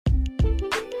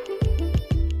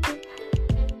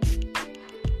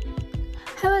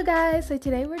Hello guys, so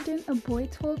today we're doing a Boy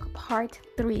Talk part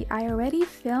 3. I already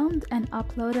filmed and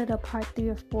uploaded a part 3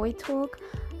 of Boy Talk.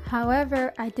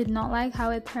 However, I did not like how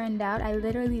it turned out. I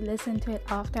literally listened to it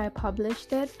after I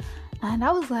published it and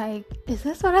I was like, is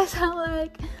this what I sound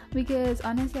like? Because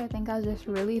honestly, I think I was just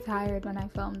really tired when I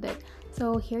filmed it.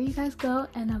 So here you guys go,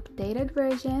 an updated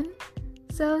version.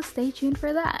 So stay tuned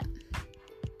for that.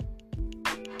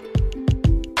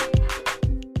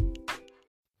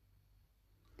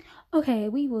 Okay,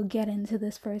 we will get into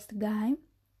this first guy.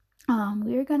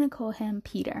 We're gonna call him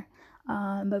Peter.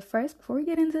 But first, before we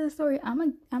get into the story, I'm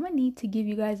gonna need to give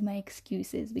you guys my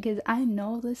excuses because I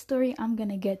know this story I'm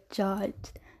gonna get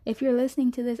judged. If you're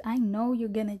listening to this, I know you're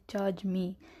gonna judge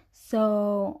me.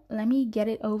 So let me get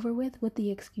it over with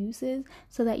the excuses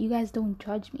so that you guys don't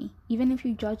judge me. Even if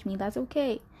you judge me, that's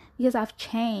okay because I've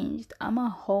changed. I'm a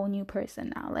whole new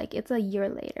person now. Like, it's a year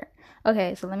later.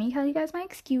 Okay, so let me tell you guys my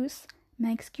excuse.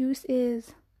 My excuse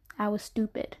is I was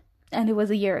stupid and it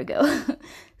was a year ago.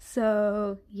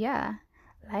 So yeah,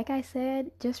 like I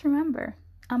said, just remember,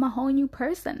 I'm a whole new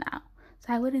person now.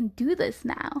 So I wouldn't do this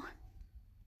now.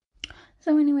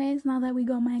 So anyways, now that we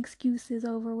got my excuses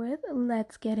over with,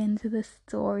 let's get into the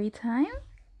story time.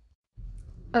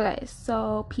 Okay,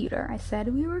 so Peter. I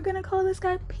said we were gonna call this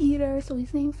guy Peter, so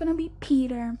his name's gonna be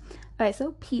Peter. Okay,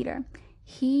 so Peter.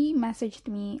 He messaged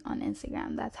me on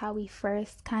Instagram. That's how we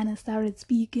first kind of started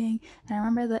speaking. And I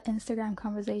remember the Instagram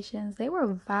conversations, they were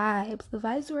vibes. The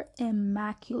vibes were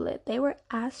immaculate. They were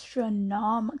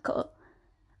astronomical.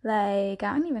 Like,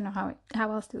 I don't even know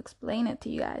how else to explain it to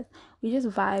you guys. We just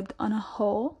vibed on a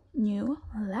whole new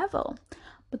level.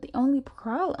 But the only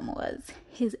problem was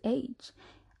his age.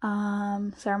 So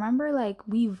I remember, like,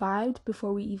 we vibed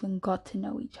before we even got to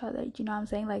know each other. Do you know what I'm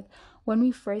saying? Like, when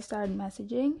we first started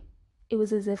messaging, it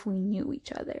was as if we knew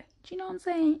each other. Do you know what I'm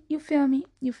saying? You feel me?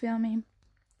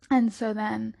 And so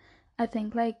then I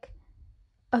think like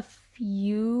a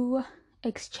few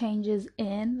exchanges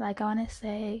in, like I want to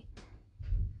say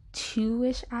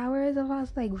 2-ish hours of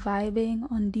us like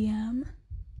vibing on DM,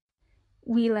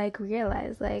 we like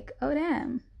realized like, oh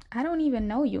damn, I don't even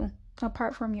know you.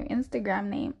 Apart from your Instagram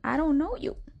name, I don't know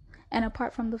you. And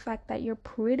apart from the fact that you're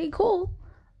pretty cool,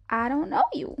 I don't know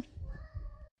you.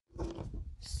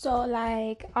 So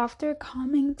like after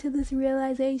coming to this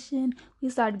realization, we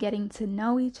started getting to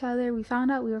know each other. We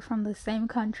found out we were from the same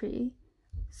country.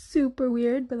 Super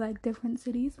weird, but like different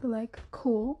cities, but like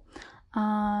cool.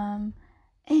 And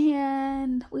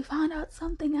we found out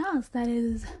something else that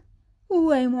is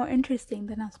way more interesting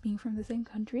than us being from the same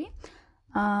country.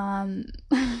 Oh,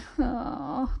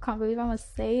 can't believe I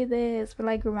must say this, but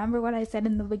like remember what I said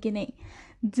in the beginning.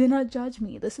 Do not judge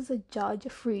me. This is a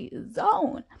judge-free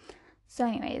zone. So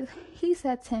anyways, he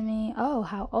said to me, oh,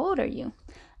 how old are you?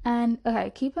 And okay,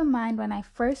 keep in mind when I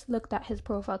first looked at his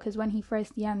profile, because when he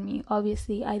first DM'd me,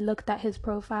 obviously I looked at his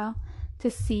profile to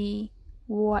see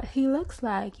what he looks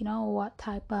like, you know, what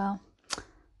type of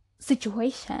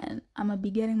situation I'm gonna be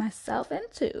getting myself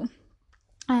into.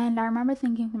 And I remember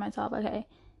thinking to myself, okay,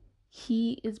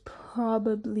 he is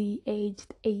probably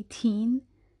aged 18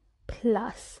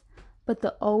 plus, but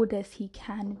the oldest he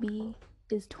can be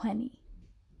is 20.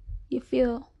 You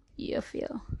feel.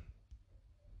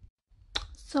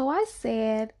 So I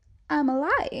said, I'm a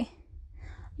lie.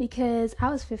 Because I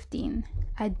was 15.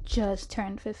 I just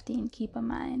turned 15, keep in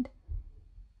mind.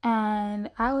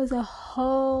 And I was a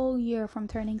whole year from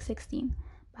turning 16.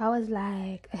 I was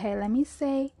like, okay, let me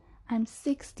say I'm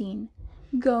 16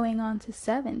 going on to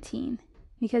 17.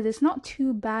 Because it's not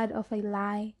too bad of a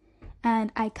lie.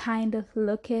 And I kind of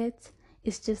look it.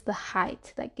 It's just the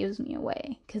height that gives me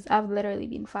away. Because I've literally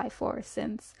been 5'4"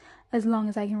 since as long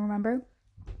as I can remember.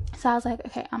 So I was like,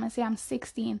 okay, I'm going to say I'm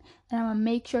 16. And I'm going to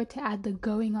make sure to add the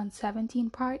going on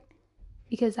 17 part.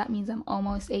 Because that means I'm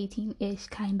almost 18-ish,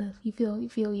 kind of. You feel,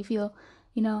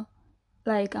 you know.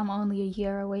 Like I'm only a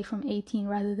year away from 18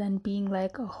 rather than being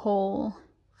like a whole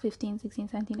 15, 16,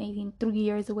 17, 18, 3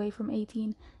 years away from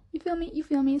 18. You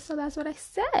feel me? So that's what I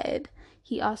said.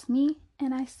 He asked me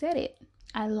and I said it.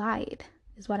 I lied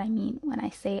is what I mean when I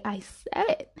say I said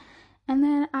it. And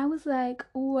then I was like,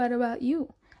 what about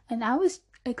you? And I was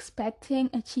expecting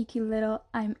a cheeky little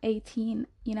I'm 18,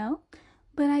 you know?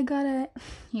 But I got it.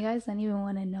 You guys don't even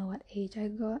want to know what age I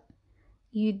got.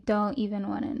 You don't even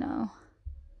want to know.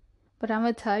 But I'm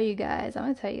going to tell you guys,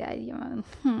 you know,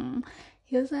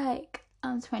 he was like,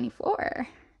 I'm 24.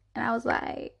 And I was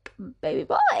like, baby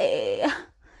boy.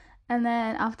 And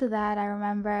then after that, I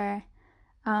remember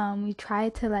we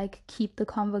tried to like keep the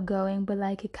convo going, but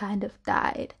like it kind of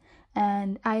died.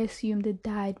 And I assumed it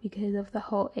died because of the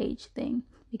whole age thing.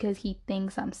 because he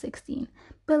thinks I'm 16.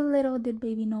 But little did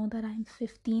baby know that I'm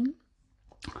 15.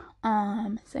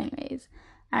 So anyways,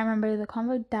 I remember the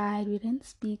convo died. We didn't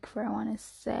speak for, I want to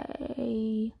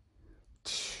say,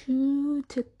 2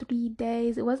 to 3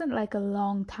 days. It wasn't like a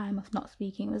long time of not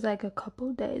speaking. It was like a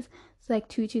couple days. It's like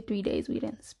 2 to 3 days we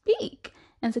didn't speak.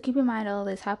 And so keep in mind, all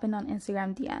this happened on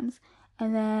Instagram DMs.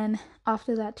 And then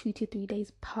after that 2 to 3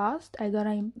 days passed, I got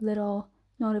a little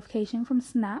notification from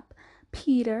Snap.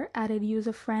 Peter added you as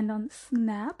a friend on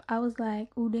Snap. I was like,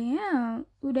 oh damn,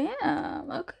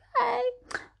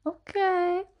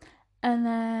 okay. And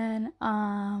then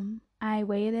I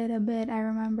waited a bit, I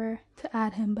remember, to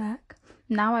add him back.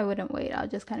 Now I wouldn't wait. I'll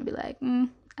just kind of be like,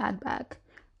 add back,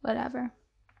 whatever.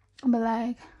 But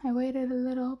like, I waited a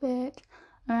little bit.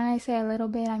 And when I say a little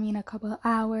bit, I mean a couple of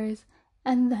hours.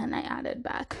 And then I added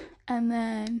back. And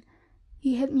then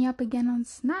he hit me up again on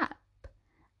Snap.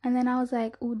 And then I was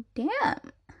like, oh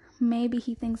damn, maybe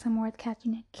he thinks I'm worth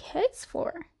catching a case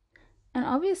for. And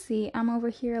obviously, I'm over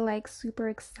here like super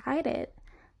excited.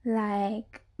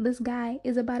 Like, this guy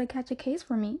is about to catch a case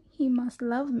for me. He must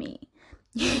love me.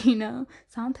 You know?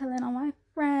 So I'm telling all my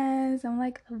friends. I'm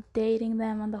like updating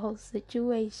them on the whole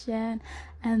situation.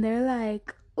 And they're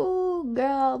like, ooh,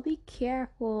 girl, be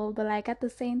careful. But like at the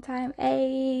same time,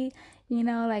 hey, you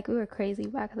know, like we were crazy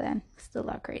back then. Still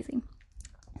are crazy.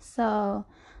 So,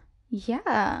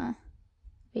 yeah,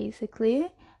 basically.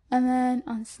 And then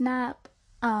on Snap,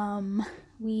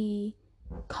 we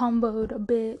comboed a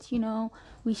bit, you know,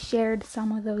 we shared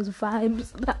some of those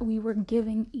vibes that we were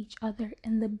giving each other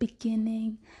in the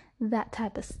beginning, that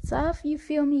type of stuff. You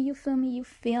feel me?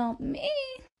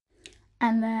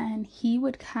 And then he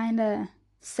would kind of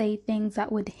say things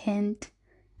that would hint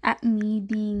at me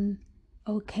being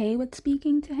okay with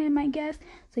speaking to him, I guess.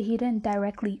 So he didn't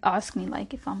directly ask me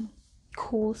like if I'm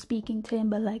cool speaking to him,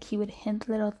 but like he would hint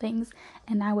little things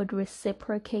and I would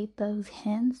reciprocate those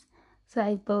hints.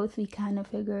 So we kind of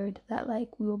figured that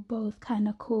like we were both kind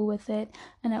of cool with it.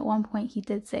 And at one point he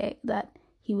did say that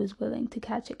he was willing to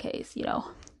catch a case, you know.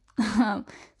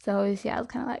 So obviously I was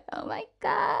kind of like, oh my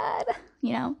god,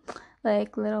 you know,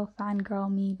 like little fangirl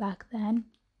me back then.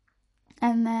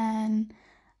 And then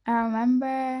I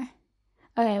remember,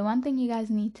 okay, one thing you guys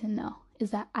need to know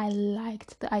is that I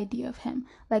liked the idea of him.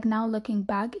 Like now looking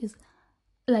back is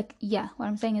like, yeah, what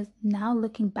I'm saying is now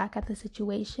looking back at the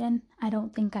situation, I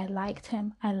don't think I liked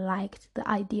him. I liked the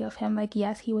idea of him. Like,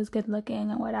 yes, he was good looking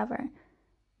and whatever,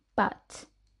 but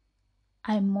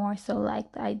I more so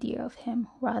like the idea of him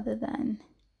rather than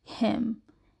him.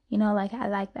 You know, like I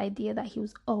like the idea that he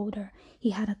was older.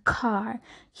 He had a car.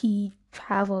 He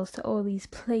travels to all these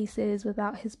places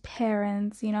without his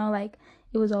parents, you know, like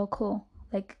it was all cool.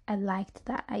 Like I liked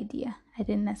that idea. I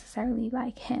didn't necessarily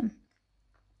like him.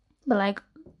 But like,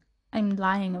 I'm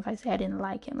lying if I say I didn't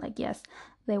like him. Like, yes,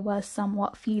 there was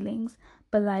somewhat feelings,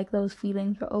 but like those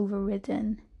feelings were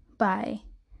overridden by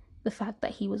the fact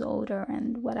that he was older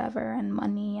and whatever, and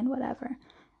money and whatever.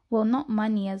 Well, not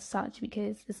money as such,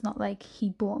 because it's not like he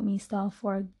bought me stuff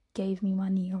or gave me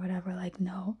money or whatever. Like,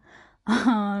 no.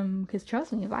 Because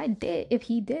trust me, if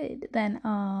he did, then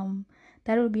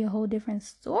that would be a whole different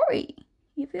story.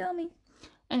 You feel me?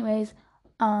 Anyways,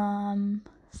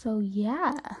 so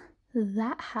yeah,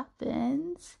 that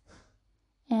happens.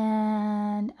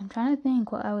 And I'm trying to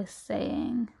think what I was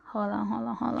saying. Hold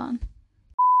on.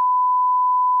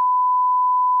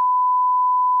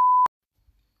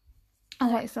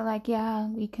 Okay, so like, yeah,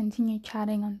 we continued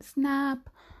chatting on Snap,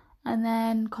 and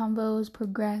then convos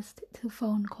progressed to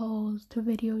phone calls, to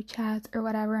video chats, or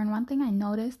whatever. And one thing I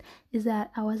noticed is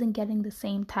that I wasn't getting the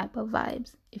same type of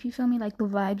vibes. If you feel me, like the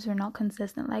vibes were not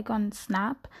consistent. Like on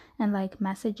Snap and like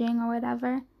messaging or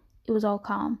whatever, it was all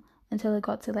calm until it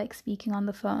got to like speaking on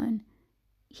the phone.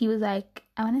 He was like,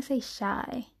 I want to say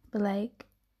shy, but like,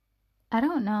 I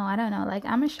don't know. Like,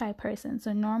 I'm a shy person,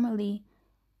 so normally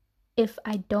if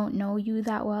I don't know you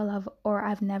that well or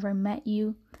I've never met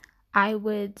you, I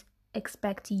would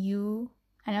expect you,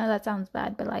 I know that sounds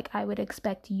bad, but like I would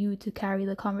expect you to carry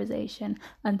the conversation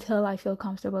until I feel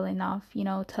comfortable enough, you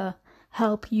know, to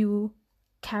help you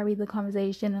carry the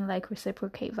conversation and like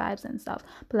reciprocate vibes and stuff.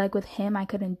 But like with him, I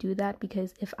couldn't do that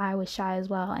because if I was shy as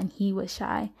well and he was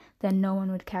shy, then no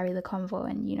one would carry the convo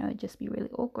and, you know, it'd just be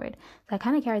really awkward. So I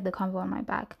kind of carried the convo on my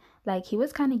back. Like he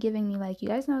was kind of giving me, like, you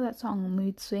guys know that song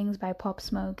Mood Swings by Pop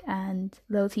Smoke and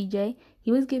Lil TJ?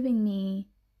 He was giving me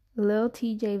Lil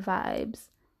TJ vibes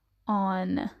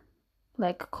on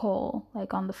like call,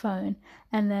 like on the phone,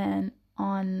 and then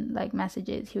on like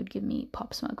messages he would give me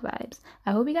Pop Smoke vibes.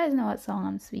 I hope you guys know what song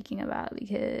I'm speaking about,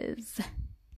 because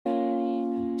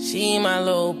she my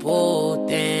little boo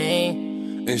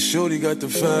thing. And Shorty got the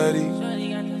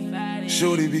fatty.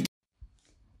 Shorty be.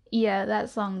 Yeah, that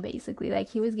song basically. Like,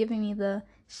 he was giving me the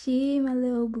she my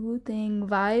little boo thing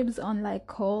vibes on like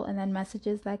Cole, and then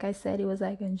messages like I said, he was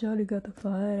like, and Jolly got the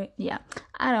fire. Yeah,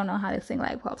 I don't know how to sing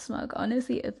like Pop Smoke.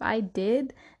 Honestly, if I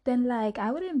did, then like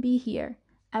I wouldn't be here.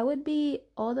 I would be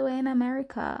all the way in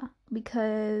America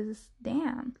because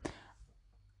damn.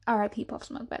 R.I.P. Pop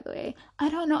Smoke, by the way. I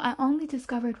don't know. I only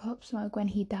discovered Pop Smoke when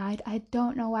he died. I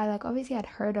don't know why. Like, obviously, I'd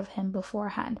heard of him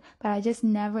beforehand, but I just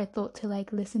never thought to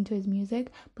like listen to his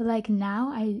music. But like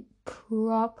now, I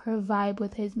proper vibe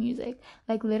with his music.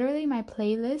 Like, literally, my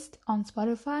playlist on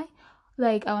Spotify,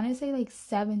 like, I want to say like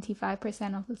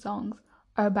 75% of the songs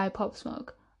are by Pop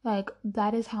Smoke. Like,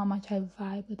 that is how much I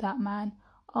vibe with that man.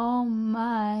 Oh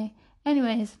my.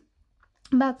 Anyways,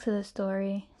 back to the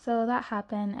story. So that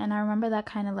happened, and I remember that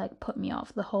kind of like put me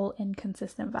off. The whole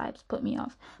inconsistent vibes put me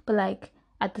off. But like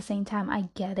at the same time, I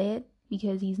get it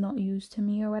because he's not used to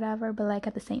me or whatever. But like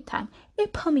at the same time,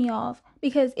 it put me off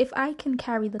because if I can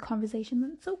carry the conversation,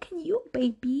 then so can you,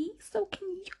 baby. So can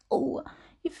you.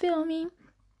 You feel me?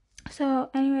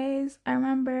 So, anyways, I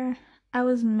remember I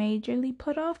was majorly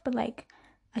put off, but like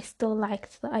I still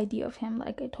liked the idea of him,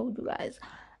 like I told you guys.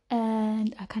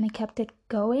 And I kind of kept it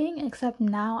going, except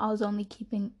now I was only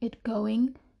keeping it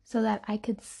going so that I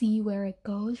could see where it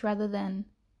goes rather than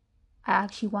I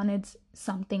actually wanted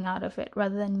something out of it,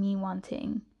 rather than me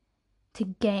wanting to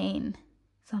gain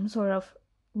some sort of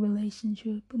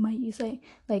relationship, might you say.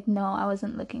 Like, no, I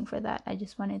wasn't looking for that. I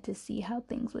just wanted to see how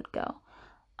things would go.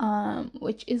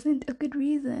 Which isn't a good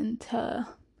reason to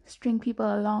string people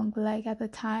along, but like at the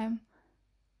time,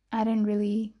 I didn't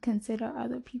really consider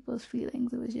other people's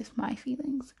feelings. It was just my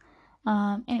feelings.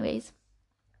 Anyways,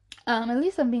 at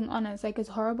least I'm being honest. Like, as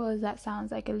horrible as that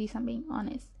sounds, like at least I'm being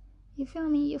honest. You feel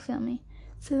me? You feel me?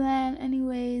 So then,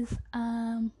 anyways,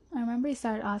 I remember he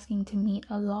started asking to meet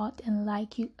a lot, and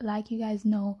like you guys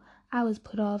know, I was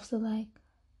put off. So like,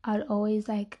 I'd always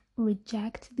like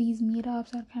reject these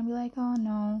meetups. I'd kind of be like, oh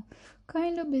no,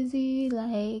 kind of busy.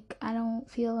 Like, I don't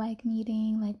feel like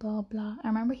meeting. Like, blah blah. I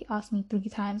remember he asked me 3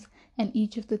 times, and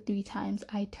each of the 3 times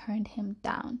I turned him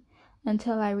down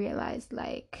until I realized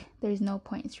like there's no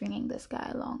point stringing this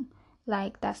guy along.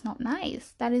 Like, that's not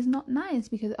nice. That is not nice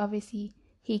because obviously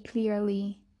he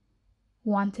clearly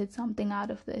wanted something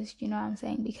out of this, you know what I'm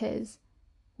saying? Because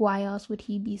why else would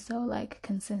he be so like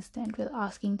consistent with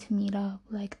asking to meet up,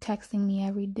 like texting me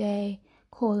every day,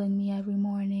 calling me every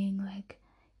morning, like,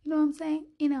 you know what I'm saying?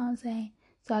 You know what I'm saying?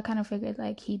 So I kind of figured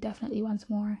like he definitely wants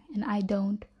more and I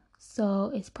don't.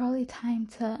 So it's probably time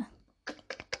to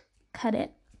cut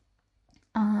it.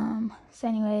 So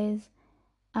anyways,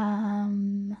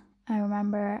 I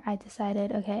remember I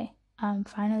decided, okay, I'm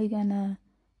finally gonna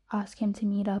ask him to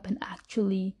meet up and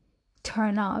actually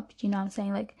turn up. You know what I'm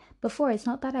saying? Like, before, it's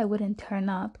not that I wouldn't turn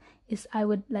up, it's I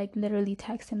would like literally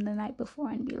text him the night before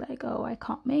and be like, oh, I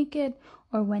can't make it.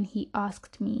 Or when he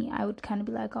asked me, I would kind of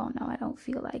be like, oh no, I don't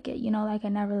feel like it. You know, like I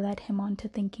never led him on to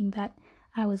thinking that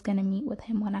I was gonna meet with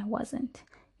him when I wasn't.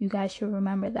 You guys should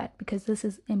remember that because this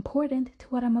is important to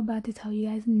what I'm about to tell you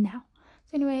guys now.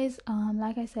 So anyways,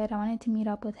 like I said, I wanted to meet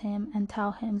up with him and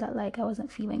tell him that like I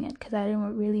wasn't feeling it because I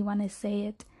didn't really want to say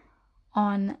it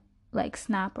on like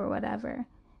Snap or whatever,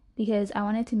 because I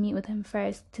wanted to meet with him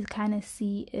first to kind of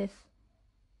see if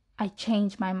I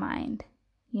changed my mind,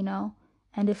 you know?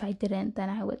 And if I didn't, then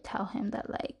I would tell him that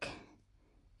like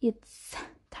it's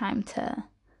time to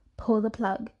pull the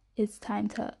plug. It's time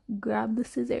to grab the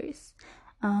scissors.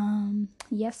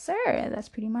 Yes, sir. That's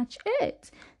pretty much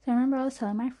it. So I remember I was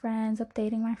telling my friends,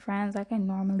 updating my friends like I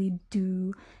normally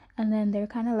do. And then they're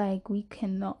kind of like, we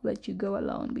cannot let you go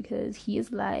alone because he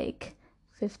is like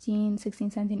 15,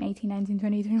 16, 17, 18, 19,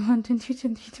 20, 21, 22,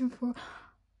 23, 24,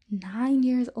 9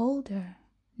 years older.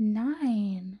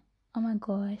 9. Oh my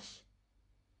gosh.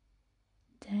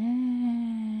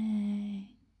 Dang.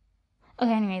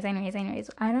 Okay,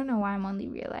 anyways. I don't know why I'm only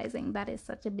realizing that is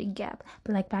such a big gap.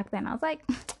 But like back then I was like,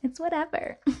 it's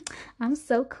whatever. I'm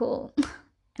so cool.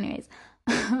 Anyways.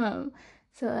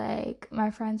 So like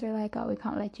my friends were like, oh, we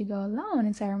can't let you go alone.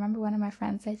 And so I remember one of my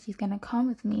friends said she's gonna come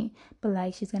with me, but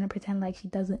like she's gonna pretend like she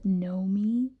doesn't know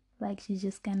me. Like she's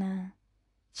just gonna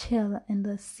chill in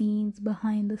the scenes,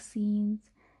 behind the scenes.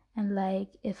 And like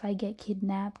if I get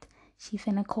kidnapped, she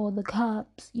finna call the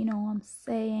cops, you know what I'm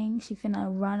saying? She finna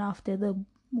run after the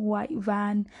white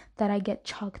van that I get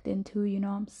chucked into, you know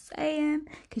what I'm saying?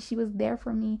 Because she was there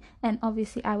for me, and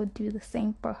obviously I would do the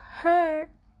same for her.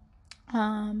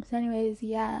 So anyways,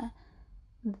 yeah,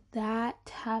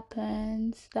 that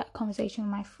happened, that conversation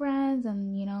with my friends,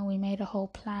 and you know, we made a whole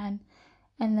plan.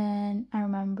 And then I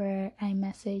remember I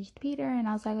messaged Peter and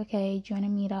I was like, okay, do you want to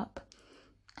meet up?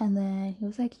 And then he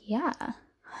was like, yeah,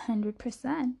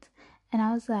 100%. And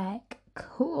I was like,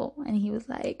 cool. And he was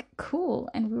like, cool.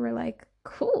 And we were like,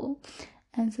 cool.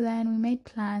 And so then we made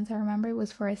plans. I remember it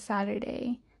was for a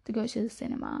Saturday to go to the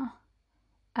cinema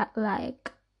at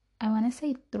like, I want to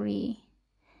say 3.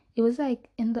 It was like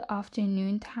in the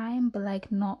afternoon time, but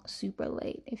like not super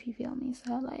late, if you feel me.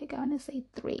 So like, I want to say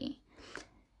 3.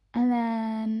 And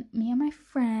then me and my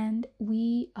friend,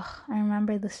 I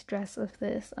remember the stress of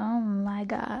this. Oh my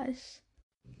gosh.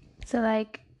 So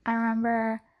like, I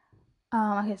remember,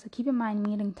 okay, so keep in mind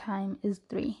meeting time is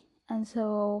 3. And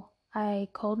so I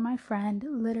called my friend,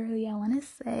 literally, I want to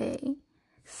say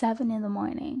 7 in the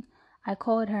morning. I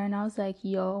called her and I was like,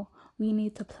 yo, we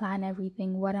need to plan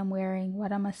everything, what I'm wearing,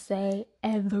 what I'm gonna say,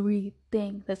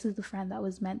 everything. This is the friend that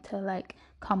was meant to like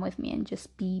come with me and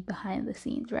just be behind the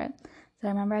scenes, right? So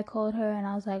I remember I called her and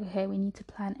I was like, okay, we need to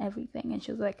plan everything. And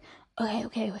she was like,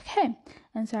 okay.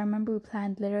 And so I remember we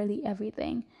planned literally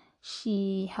everything.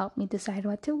 She helped me decide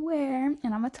what to wear,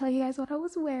 and I'm gonna tell you guys what I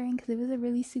was wearing because it was a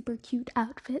really super cute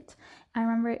outfit. I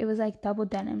remember it was like double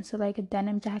denim, so like a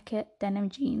denim jacket, denim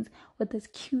jeans with this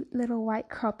cute little white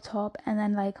crop top, and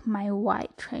then like my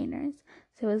white trainers.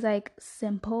 So it was like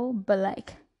simple but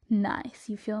like nice,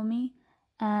 you feel me?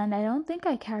 And I don't think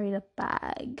I carried a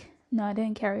bag. No, I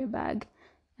didn't carry a bag.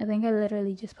 I think I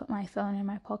literally just put my phone in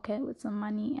my pocket with some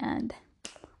money and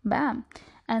bam.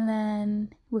 And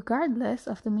then regardless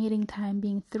of the meeting time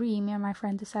being 3, me and my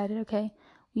friend decided, okay,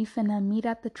 we finna meet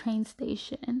at the train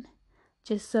station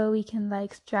just so we can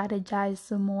like strategize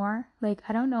some more. Like,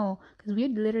 I don't know, because we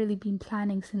had literally been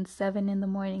planning since 7 in the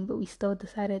morning, but we still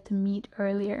decided to meet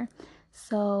earlier.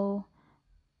 So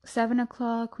 7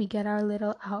 o'clock, we get our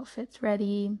little outfits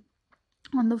ready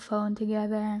on the phone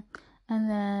together. And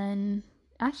then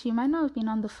actually, it might not have been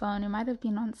on the phone, it might have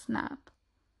been on Snap.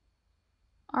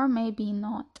 Or maybe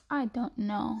not, I don't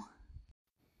know.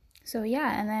 So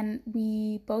yeah, and then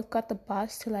we both got the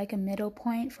bus to like a middle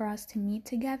point for us to meet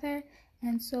together.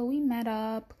 And so we met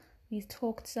up, we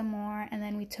talked some more, and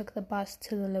then we took the bus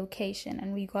to the location.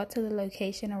 And we got to the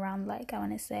location around like, I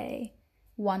want to say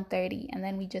 1:30. And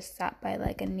then we just sat by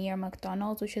like a near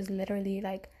McDonald's, which is literally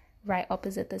like right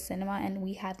opposite the cinema. And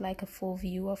we had like a full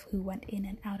view of who went in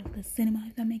and out of the cinema,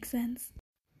 if that makes sense.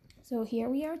 So here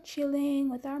we are chilling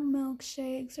with our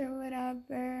milkshakes or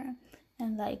whatever,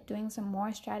 and like doing some more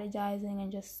strategizing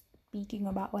and just speaking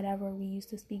about whatever we used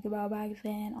to speak about back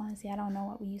then. Honestly, I don't know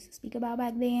what we used to speak about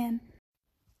back then.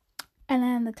 And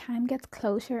then the time gets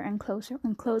closer and closer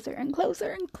and closer and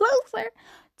closer and closer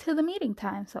to the meeting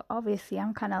time. So obviously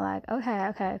I'm kind of like,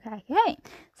 okay.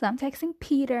 So I'm texting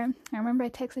Peter. I remember I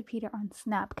texted Peter on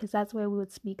Snap because that's where we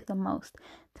would speak the most.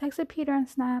 Texted Peter on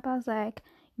Snap. I was like,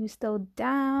 you still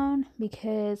down?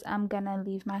 Because I'm gonna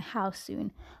leave my house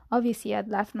soon. Obviously I'd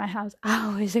left my house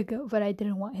hours ago, but I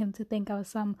didn't want him to think I was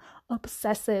some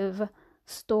obsessive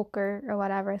stalker or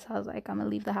whatever. So I was like, I'm gonna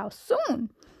leave the house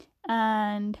soon.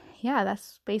 And yeah,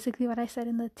 that's basically what I said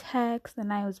in the text.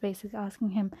 And I was basically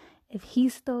asking him if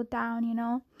he's still down, you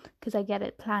know, because I get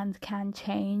it, plans can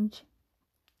change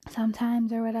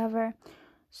sometimes or whatever.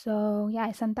 So yeah,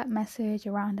 I sent that message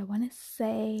around, I want to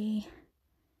say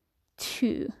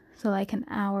 2, so like an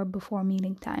hour before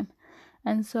meeting time.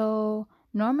 And so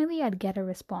normally I'd get a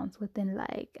response within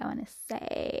like, I want to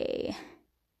say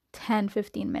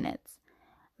 10-15 minutes.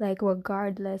 Like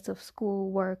regardless of school,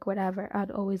 work, whatever,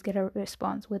 I'd always get a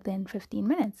response within 15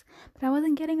 minutes. But I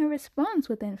wasn't getting a response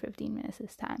within 15 minutes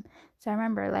this time. So I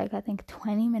remember like, I think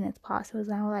 20 minutes passed. It was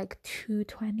now like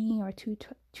 2:20 or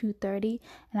 2:30.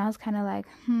 And I was kind of like,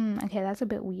 okay, that's a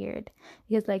bit weird.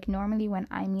 Because like normally when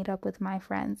I meet up with my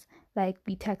friends, like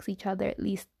we text each other at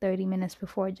least 30 minutes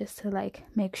before just to like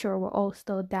make sure we're all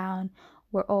still down.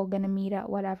 We're all gonna meet at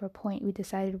whatever point we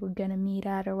decided we're gonna meet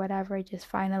at or whatever,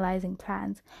 just finalizing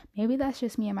plans. Maybe that's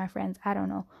just me and my friends, I don't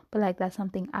know. But like that's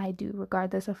something I do,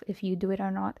 regardless of if you do it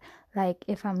or not. Like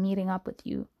if I'm meeting up with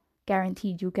you,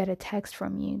 guaranteed you get a text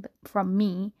from me. What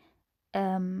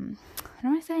am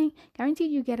I saying?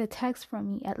 Guaranteed you get a text from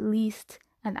me at least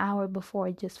an hour before,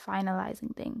 just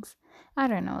finalizing things. I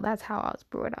don't know, that's how I was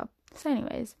brought up. So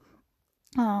anyways,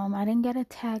 I didn't get a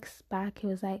text back. It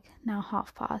was like now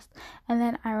past 1:30. And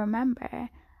then I remember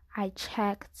I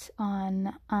checked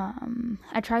on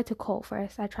I tried to call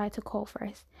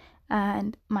first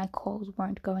and my calls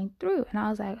weren't going through, and I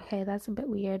was like, okay, that's a bit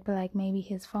weird, but like maybe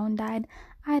his phone died,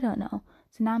 I don't know.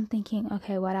 So now I'm thinking,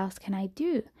 okay, what else can I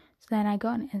do? So then I go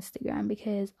on Instagram,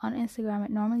 because on Instagram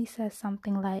it normally says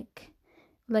something like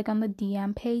like on the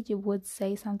DM page, it would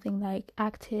say something like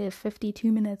active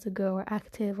 52 minutes ago or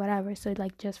active whatever. So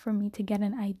like just for me to get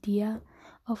an idea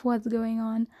of what's going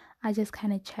on, I just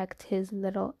kind of checked his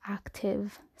little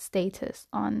active status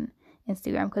on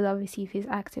Instagram, because obviously if he's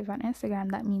active on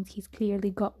Instagram, that means he's clearly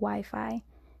got Wi-Fi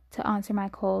to answer my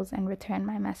calls and return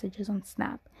my messages on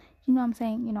Snap. You know what I'm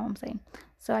saying? You know what I'm saying?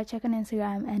 So I check on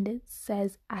Instagram and it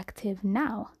says active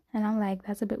now. And I'm like,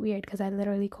 that's a bit weird, because I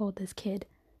literally called this kid.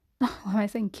 Why am I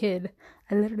saying kid?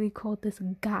 I literally called this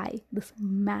guy, this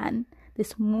man,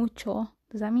 this mucho.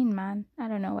 Does that mean man? I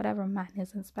don't know, whatever man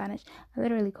is in Spanish. I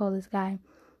literally called this guy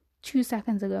 2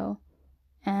 seconds ago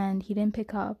and he didn't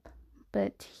pick up,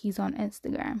 but he's on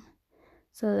Instagram.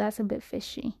 So that's a bit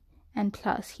fishy. And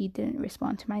plus, he didn't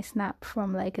respond to my Snap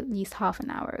from like at least half an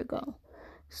hour ago.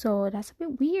 So that's a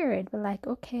bit weird, but like,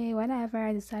 okay, whatever.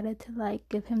 I decided to like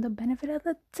give him the benefit of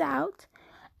the doubt.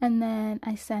 And then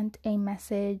I sent a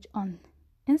message on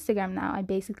Instagram now. I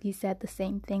basically said the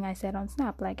same thing I said on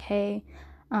Snap, like, hey,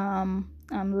 I'm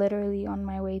literally on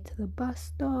my way to the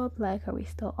bus stop. Like, are we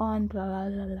still on? Blah, blah,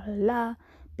 blah, blah, blah.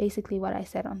 Basically what I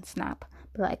said on Snap,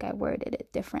 but like I worded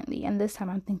it differently. And this time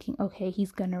I'm thinking, okay,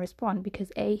 he's gonna respond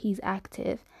because A, he's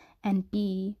active, and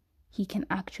B, he can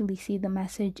actually see the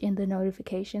message in the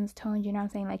notifications tone. You know what I'm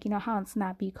saying? Like, you know how on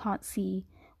Snap you can't see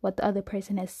what the other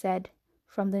person has said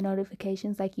from the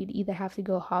notifications? Like, you'd either have to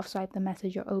go half swipe the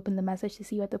message or open the message to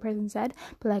see what the person said.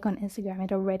 But like on Instagram,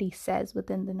 it already says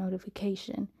within the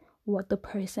notification what the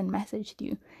person messaged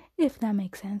you, if that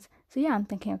makes sense. So yeah, I'm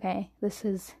thinking, okay, this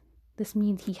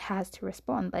means he has to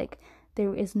respond. Like,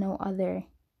 there is no other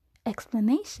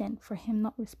explanation for him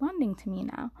not responding to me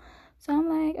now. So I'm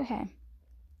like, okay.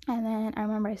 And then I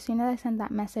remember as soon as I sent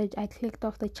that message, I clicked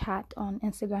off the chat on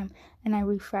Instagram and I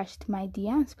refreshed my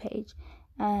DMs page,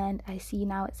 and I see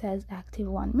now it says active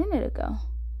 1 minute ago.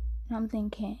 And I'm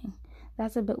thinking,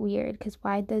 that's a bit weird, because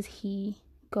why does he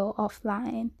go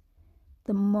offline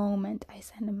the moment I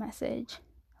send a message?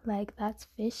 Like, that's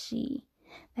fishy.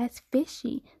 That's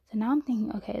fishy. So now I'm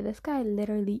thinking, okay, this guy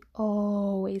literally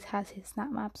always has his Snap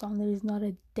Maps on. There's not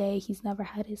a day he's never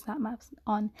had his Snap Maps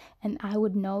on. And I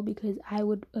would know, because I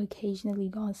would occasionally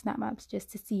go on Snap Maps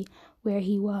just to see where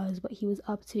he was, what he was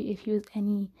up to, if he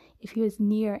was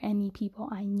near any people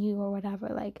I knew or whatever.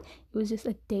 Like, it was just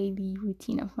a daily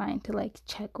routine of mine to like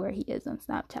check where he is on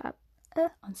Snapchat.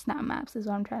 On Snap Maps is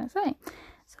what I'm trying to say.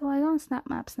 So I go on Snap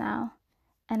Maps now,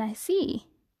 and I see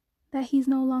that he's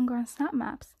no longer on Snap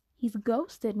Maps. He's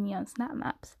ghosted me on Snap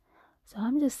Maps. So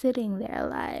I'm just sitting there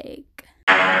like,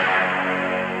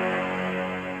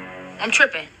 I'm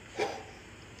tripping.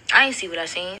 I ain't see what I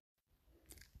seen.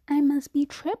 I must be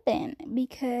tripping,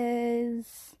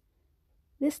 because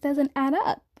this doesn't add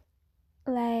up.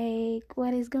 Like,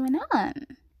 what is going on?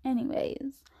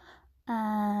 Anyways,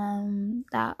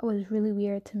 that was really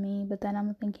weird to me. But then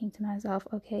I'm thinking to myself,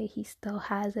 okay, he still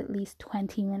has at least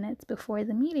 20 minutes before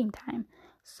the meeting time,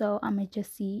 so I'm gonna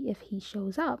just see if he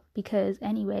shows up. Because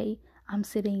anyway, I'm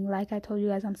sitting, like I told you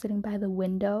guys, I'm sitting by the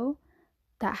window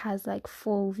that has like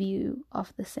full view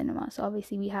of the cinema. So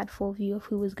obviously we had full view of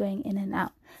who was going in and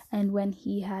out. And when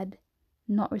he had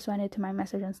not responded to my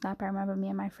message on Snap, I remember me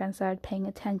and my friends started paying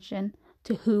attention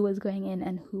to who was going in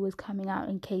and who was coming out,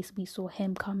 in case we saw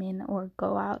him come in or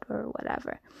go out or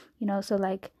whatever, you know. So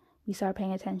like, we started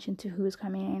paying attention to who was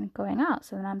coming in and going out.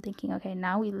 So then I'm thinking, okay,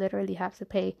 now we literally have to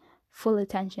pay full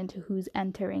attention to who's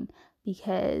entering,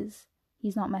 because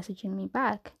he's not messaging me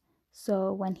back.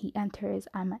 So when he enters,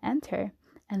 I'm gonna enter,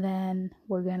 and then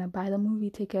we're gonna buy the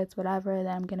movie tickets, whatever.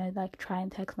 Then I'm gonna like try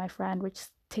and text my friend which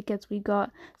tickets we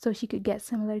got, so she could get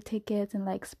similar tickets and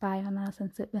like spy on us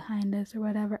and sit behind us or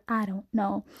whatever. I don't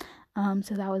know.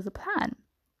 So that was the plan.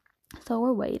 So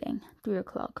we're waiting. 3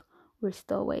 o'clock. We're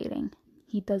still waiting.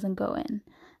 He doesn't go in.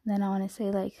 Then I want to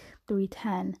say like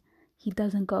 3:10. He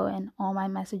doesn't go in. All my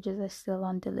messages are still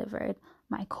undelivered.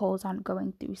 My calls aren't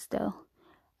going through still.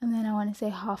 And then I want to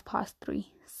say 3:30.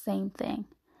 Same thing.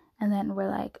 And then we're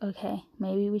like, okay,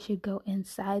 maybe we should go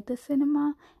inside the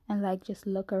cinema and like just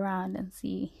look around and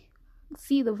see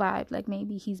the vibe. Like,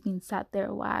 maybe he's been sat there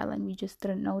a while and we just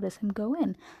didn't notice him go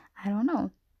in. I don't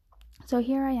know. So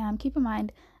here I am. Keep in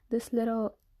mind, this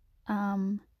little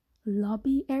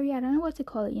lobby area, I don't know what to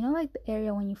call it. You know, like the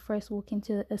area when you first walk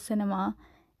into a cinema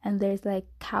and there's like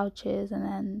couches, and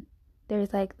then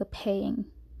there's like the paying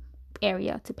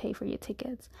area to pay for your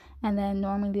tickets, and then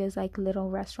normally there's like little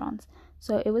restaurants.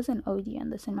 So it was an Odeon,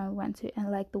 the cinema we went to,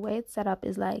 and like the way it's set up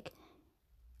is like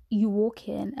you walk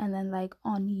in, and then like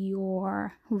on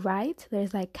your right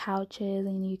there's like couches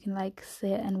and you can like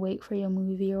sit and wait for your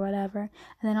movie or whatever,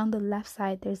 and then on the left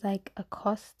side there's like a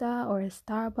Costa or a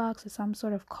Starbucks or some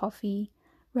sort of coffee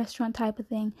restaurant type of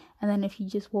thing. And then if you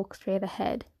just walk straight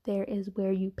ahead, there is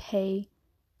where you pay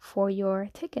for your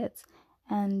tickets.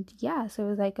 And yeah, so it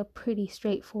was like a pretty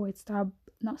straightforward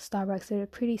not Starbucks, it was a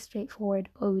pretty straightforward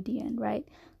Odeon, right?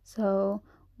 So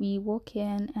we walk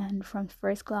in, and from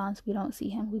first glance, we don't see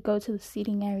him. We go to the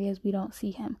seating areas, we don't see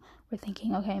him. We're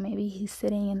thinking, okay, maybe he's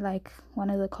sitting in like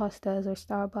one of the Costas or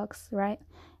Starbucks, right?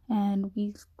 And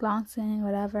we glance in,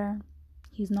 whatever,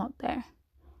 he's not there.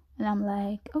 And I'm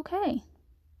like, okay,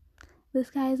 this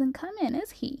guy isn't coming,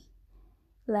 is he?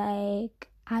 Like,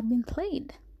 I've been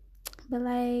played. But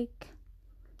like,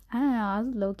 I don't know, I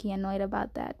was low-key annoyed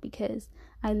about that because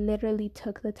I literally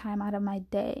took the time out of my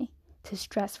day to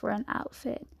stress for an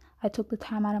outfit. I took the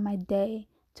time out of my day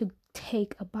to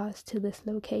take a bus to this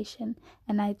location,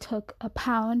 and I took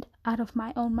 £1 out of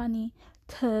my own money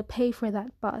to pay for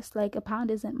that bus. Like,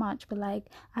 £1 isn't much, but like,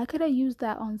 I could have used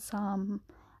that on some,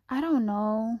 I don't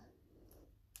know,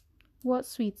 what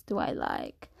sweets do I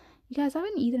like? You guys, I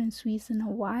haven't eaten sweets in a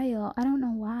while. I don't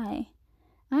know why.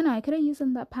 I don't know, I could have used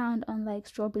that £1 on like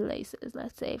strawberry laces,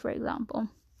 let's say, for example.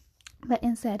 But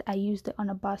instead, I used it on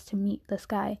a bus to meet this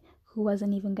guy who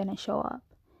wasn't even going to show up.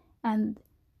 And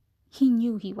he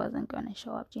knew he wasn't going to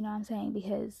show up. Do you know what I'm saying?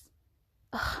 Because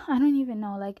I don't even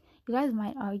know. Like, you guys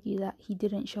might argue that he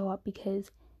didn't show up because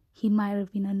he might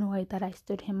have been annoyed that I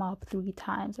stood him up 3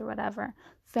 times or whatever.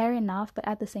 Fair enough. But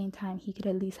at the same time, he could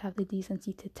at least have the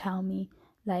decency to tell me,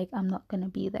 like, I'm not going to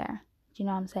be there. Do you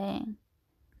know what I'm saying?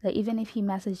 Like, even if he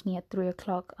messaged me at 3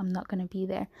 o'clock, I'm not going to be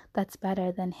there. That's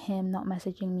better than him not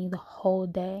messaging me the whole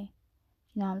day.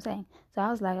 You know what I'm saying? So I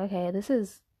was like, okay,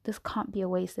 this can't be a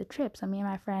wasted trip. So me and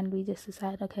my friend, we just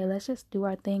decided, okay, let's just do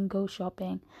our thing, go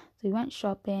shopping. So we went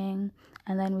shopping,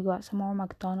 and then we got some more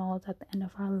McDonald's at the end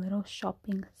of our little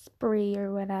shopping spree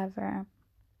or whatever.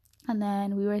 And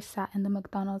then we were sat in the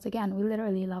McDonald's again. We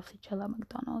literally love to chill at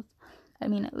McDonald's. I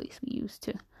mean, at least we used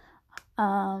to.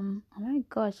 Oh my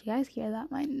gosh, you guys hear that?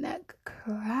 My neck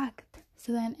cracked.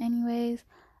 So then anyways,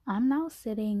 I'm now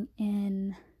sitting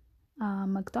in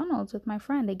McDonald's with my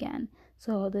friend again.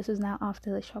 So this is now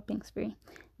after the shopping spree.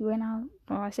 We were now,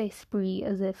 or I say spree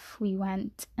as if we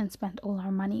went and spent all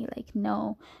our money. Like,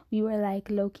 no, we were like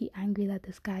low-key angry that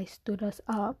this guy stood us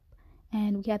up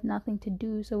and we had nothing to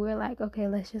do. So we were like, okay,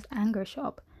 let's just anger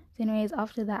shop. So anyways,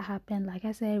 after that happened, like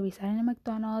I said, we sat in a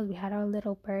McDonald's, we had our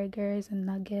little burgers and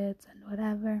nuggets and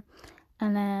whatever.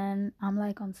 And then I'm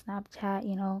like on Snapchat,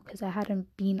 you know, because I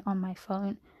hadn't been on my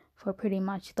phone for pretty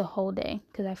much the whole day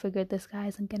because I figured this guy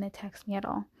isn't gonna text me at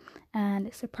all.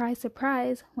 And surprise,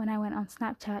 surprise, when I went on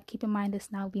Snapchat, keep in mind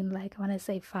it's now been like, I want to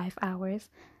say 5 hours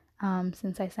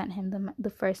since I sent him the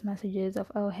first messages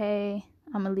of, oh hey,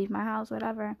 I'm gonna leave my house,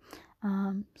 whatever.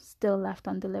 Still left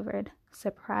undelivered.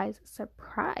 Surprise,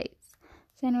 surprise.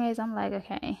 So anyways, I'm like,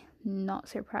 okay, not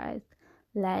surprised.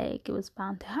 Like, it was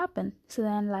bound to happen. So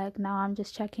then, like, now I'm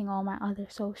just checking all my other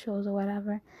socials or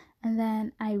whatever, and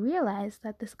then I realized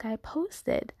that this guy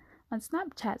posted on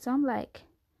Snapchat. So I'm like,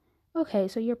 okay,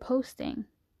 so you're posting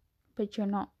but you're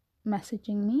not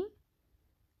messaging me.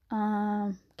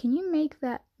 Can you make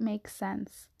that make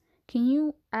sense? Can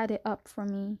you add it up for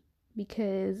me?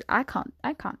 Because I can't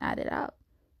add it up.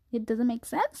 It doesn't make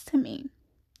sense to me.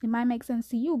 It might make sense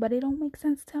to you, but it don't make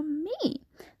sense to me.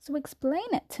 So explain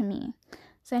it to me.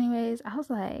 So anyways, I was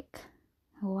like,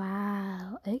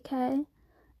 wow, okay.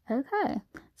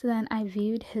 So then I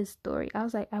viewed his story. I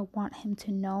was like, I want him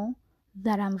to know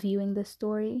that I'm viewing the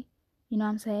story. You know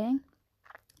what I'm saying?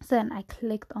 So then I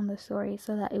clicked on the story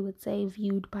so that it would say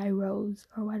viewed by Rose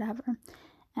or whatever.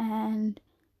 And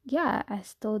yeah, I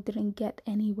still didn't get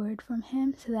any word from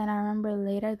him. So then I remember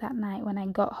later that night when I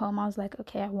got home, I was like,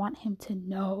 okay, I want him to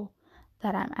know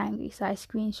that I'm angry. So I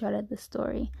screenshotted the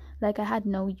story. Like, I had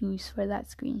no use for that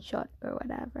screenshot or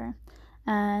whatever.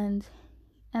 And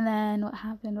then what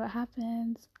happened?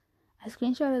 I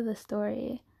screenshotted the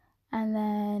story, and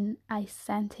then I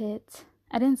sent it.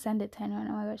 I didn't send it to anyone.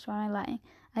 Oh my gosh, why am I lying?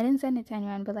 I didn't send it to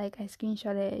anyone, but like I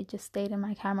screenshotted it. It just stayed in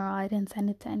my camera. I didn't send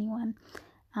it to anyone.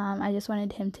 I just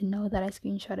wanted him to know that I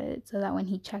screenshotted it so that when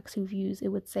he checks reviews, it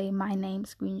would say my name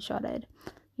screenshotted,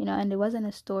 you know. And it wasn't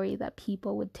a story that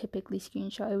people would typically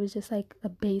screenshot. It was just like a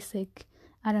basic,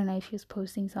 I don't know if he was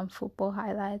posting some football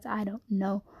highlights, I don't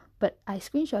know, but I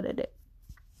screenshotted it.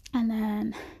 And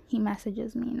then he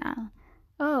messages me now,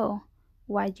 oh,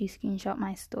 why'd you screenshot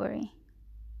my story?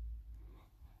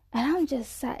 And I'm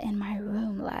just sat in my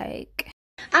room like,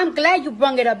 I'm glad you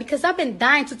brought it up because I've been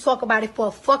dying to talk about it for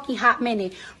a fucking hot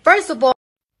minute. First of all,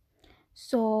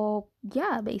 so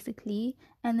yeah, basically.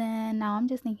 And then now I'm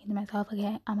just thinking to myself,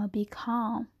 okay, I'm gonna be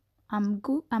calm. I'm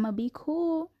gonna be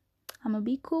cool. I'm gonna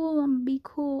be cool. I'm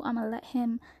gonna let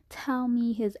him tell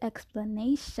me his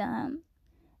explanation.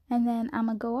 And then I'm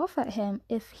gonna go off at him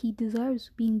if he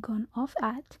deserves being gone off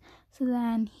at. So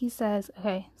then he says,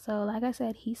 okay, so like I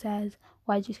said, he says,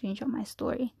 why'd you screenshot my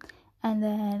story? And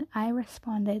then I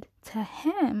responded to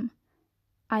him,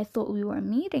 I thought we were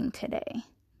meeting today,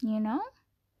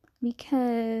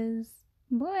 because,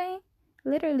 boy,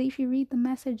 literally, if you read the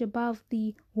message above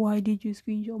the why did you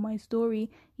screenshot my story,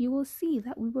 you will see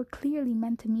that we were clearly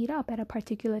meant to meet up at a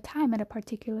particular time at a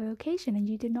particular location, and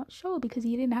you did not show because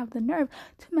you didn't have the nerve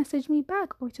to message me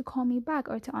back or to call me back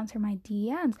or to answer my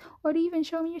DMs or to even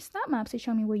show me your snap maps to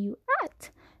show me where you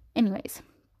at. Anyways,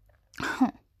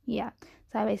 yeah,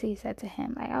 so I basically said to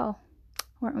him, like, oh,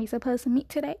 weren't we supposed to meet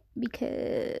today?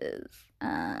 Because,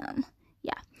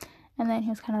 yeah. And then he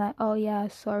was kind of like, oh yeah,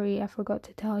 sorry, I forgot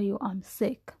to tell you I'm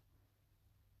sick.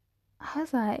 I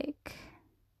was like,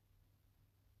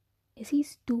 is he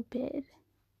stupid?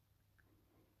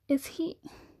 Is he...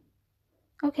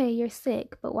 Okay, you're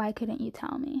sick, but why couldn't you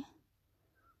tell me?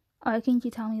 Why couldn't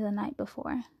you tell me the night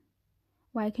before?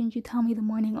 Why couldn't you tell me the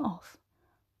morning off?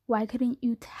 Why couldn't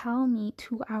you tell me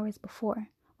 2 hours before?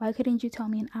 Why couldn't you tell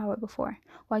me an hour before?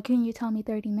 Why couldn't you tell me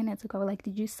 30 minutes ago? Like,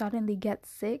 did you suddenly get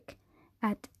sick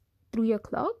at 3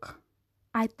 o'clock?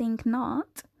 I think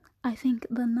not. I think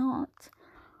not.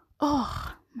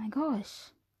 Oh my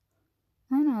gosh.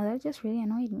 I don't know, that just really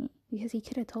annoyed me because he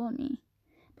could have told me.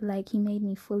 But like, he made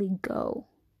me fully go.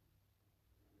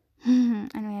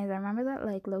 Anyways, I remember that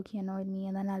like low-key annoyed me,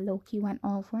 and then I low-key went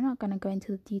off. We're not gonna go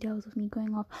into the details of me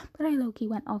going off, but I low-key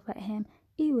went off at him.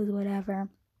 It was whatever.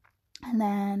 And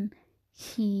then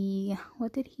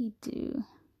what did he do?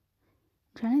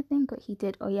 I'm trying to think what he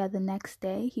did. Oh yeah, the next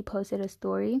day he posted a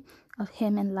story of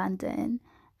him in London,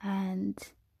 and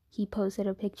he posted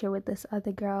a picture with this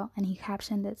other girl, and he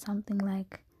captioned it something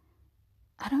like,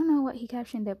 I don't know what he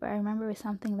captioned it, but I remember it was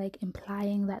something like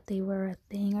implying that they were a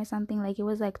thing or something. Like, it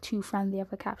was like too friendly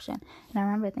of a caption. And I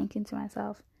remember thinking to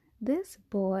myself, this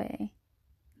boy,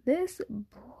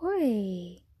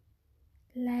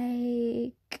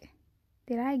 like,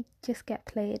 did I just get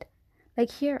played? Like,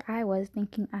 here I was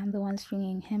thinking I'm the one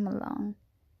stringing him along,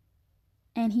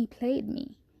 and he played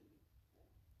me.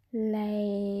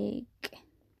 Like,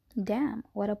 damn,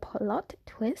 what a plot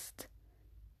twist.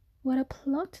 What a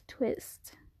plot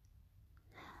twist.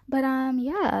 But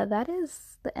yeah, that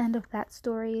is the end of that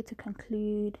story. To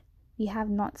conclude, we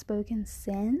have not spoken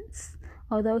since,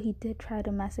 although he did try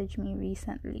to message me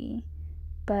recently,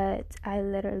 but I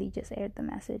literally just aired the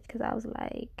message because I was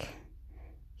like,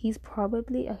 he's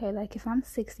probably, okay, like if I'm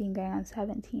 16 going on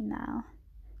 17 now,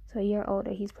 so a year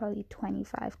older, he's probably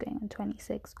 25 going on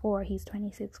 26, or he's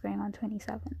 26 going on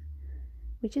 27,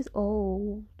 which is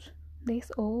old.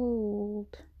 This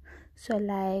old. So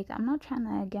like, I'm not trying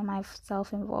to get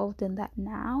myself involved in that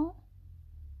now.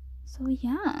 So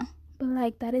yeah, but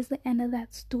like, that is the end of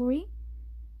that story.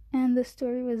 And the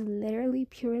story was literally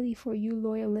purely for you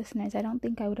loyal listeners. I don't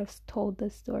think I would have told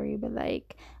this story, but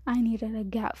like, I needed a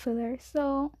gap filler.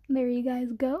 So there you guys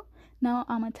go. Now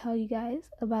I'm gonna tell you guys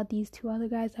about these two other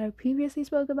guys that I previously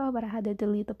spoke about, but I had to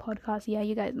delete the podcast. Yeah,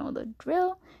 you guys know the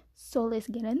drill. So let's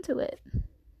get into it.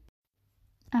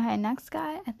 Alright, next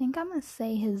guy. I think I'm gonna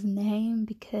say his name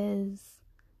because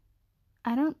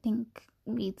I don't think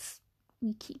we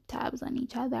keep tabs on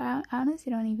each other. I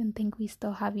honestly don't even think we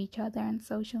still have each other on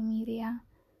social media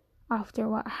after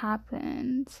what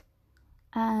happened.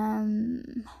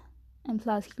 And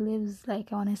plus he lives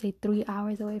like, I want to say 3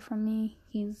 hours away from me.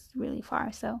 He's really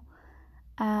far, so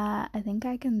I think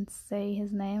I can say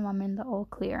his name. I'm in the all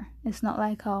clear. It's not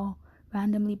like I'll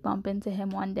randomly bump into him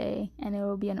one day and it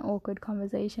will be an awkward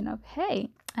conversation of, hey,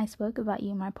 I spoke about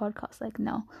you in my podcast. Like,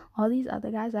 no, all these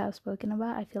other guys that I've spoken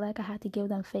about, I feel like I had to give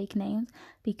them fake names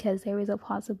because there is a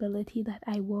possibility that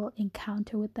I will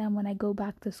encounter with them when I go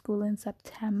back to school in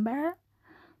September.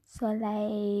 So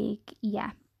like,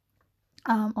 yeah,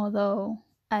 although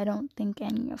I don't think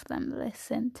any of them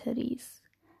listen to these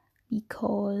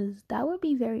because that would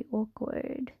be very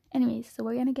awkward. Anyways, so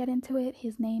we're gonna get into it.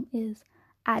 His name is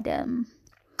Adam.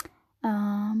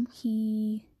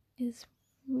 He is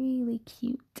really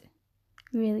cute,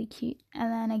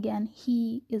 and then again,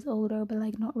 he is older, but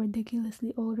like not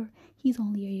ridiculously older. He's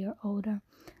only a year older.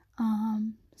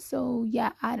 So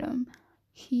yeah, Adam,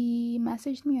 he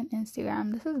messaged me on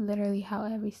Instagram. This is literally how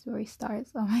every story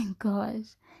starts. Oh my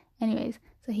gosh. Anyways,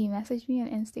 so he messaged me on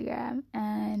Instagram,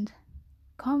 and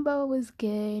combo was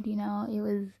good, it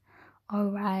was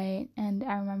alright. And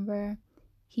I remember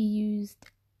he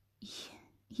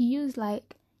used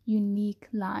like unique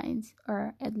lines,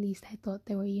 or at least I thought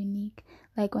they were unique.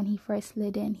 Like when he first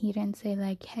slid in, he didn't say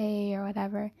like hey or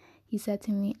whatever. He said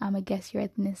to me, "I'ma guess your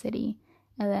ethnicity."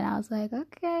 And then I was like,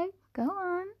 "Okay, go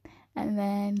on." And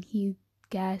then he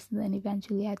guessed, and then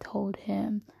eventually I told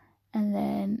him. And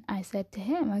then I said to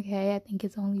him, "Okay, I think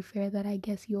it's only fair that I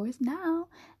guess yours now."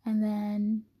 And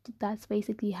then that's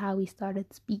basically how we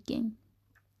started speaking.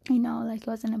 You know, like it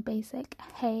wasn't a basic,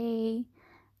 "Hey,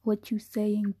 what you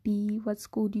saying, B? What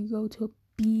school do you go to,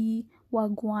 B?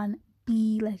 Wagwan,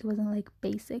 B?" Like it wasn't like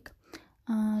basic.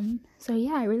 So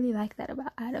yeah, I really like that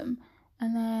about Adam.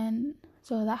 And then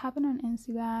so that happened on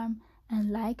Instagram,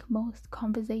 and like most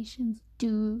conversations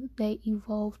do, they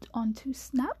evolved onto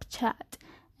Snapchat.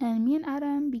 And me and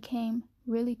Adam became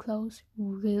really close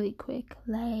really quick.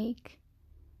 Like,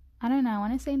 I don't know, I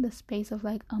want to say in the space of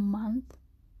like a month,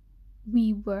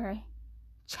 we were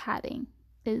chatting,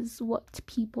 is what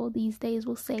people these days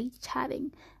will say,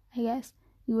 chatting, I guess.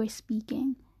 We were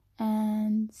speaking,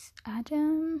 and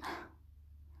Adam,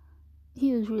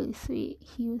 he was really sweet.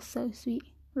 He was so sweet.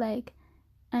 Like,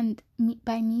 and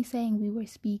by me saying we were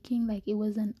speaking, like it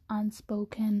was an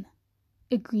unspoken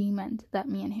agreement that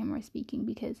me and him were speaking,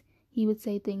 because he would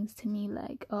say things to me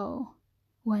like, "Oh,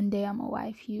 one day I'm gonna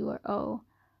wife you," or "Oh,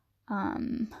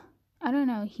 I don't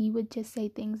know." He would just say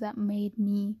things that made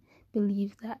me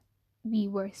believe that we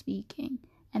were speaking,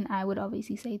 and I would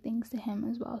obviously say things to him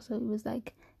as well. So it was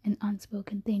like an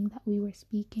unspoken thing that we were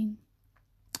speaking.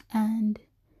 And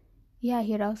yeah,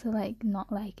 he'd also like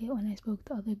not like it when I spoke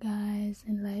to other guys,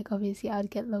 and like obviously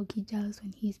I'd get low-key jealous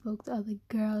when he spoke to other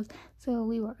girls. So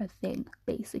we were a thing,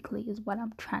 basically, is what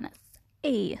I'm trying to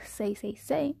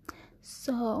say.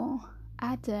 So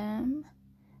Adam,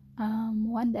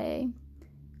 one day,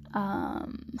 I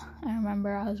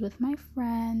remember I was with my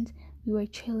friend. We were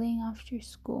chilling after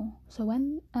school. So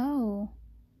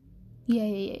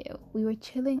we were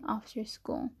chilling after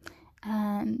school,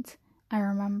 and I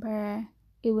remember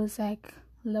it was like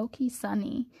low-key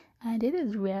sunny, and it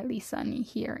is rarely sunny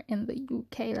here in the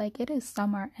UK. Like it is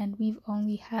summer, and we've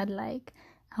only had like,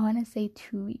 I want to say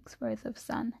 2 weeks worth of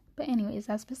sun. But anyways,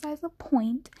 that's besides the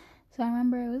point. So I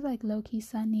remember it was like low-key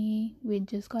sunny. We'd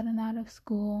just gotten out of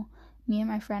school. Me and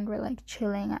my friend were like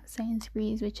chilling at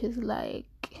Sainsbury's, which is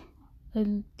like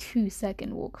a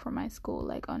 2-second walk from my school,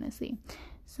 like honestly.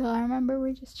 So I remember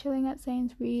we're just chilling at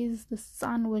Sainsbury's. The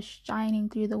sun was shining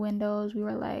through the windows. We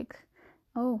were like,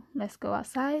 "Oh, let's go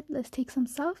outside. Let's take some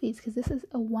selfies," because this is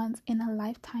a once in a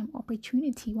lifetime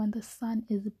opportunity when the sun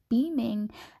is beaming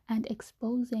and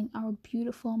exposing our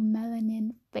beautiful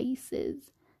melanin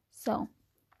faces. So,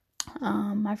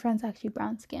 my friend's actually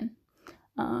brown skin.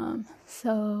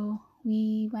 So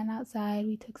we went outside,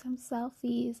 we took some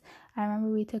selfies. I remember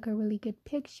we took a really good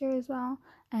picture as well,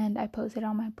 and I posted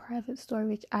on my private story,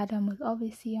 which Adam was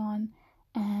obviously on,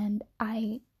 and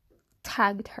I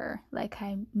tagged her, like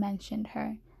I mentioned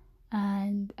her,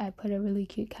 and I put a really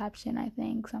cute caption, I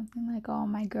think something like, "Oh,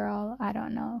 my girl," I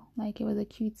don't know, like it was a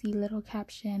cutesy little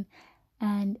caption.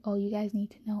 And all you guys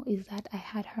need to know is that I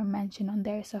had her mentioned on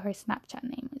there, so her Snapchat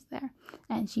name is there,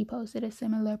 and she posted a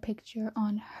similar picture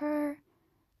on her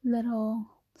little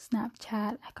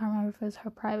Snapchat. I can't remember if it was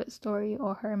her private story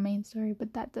or her main story,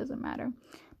 but that doesn't matter.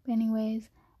 But anyways,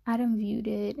 Adam viewed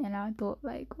it, and I thought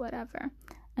like whatever.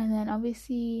 And then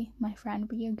obviously my friend,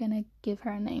 we are gonna give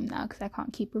her a name now because I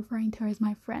can't keep referring to her as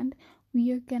my friend.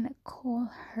 We are gonna call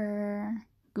her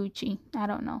Gucci. I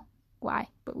don't know why,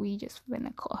 but we just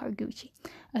gonna call her Gucci.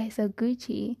 Okay, so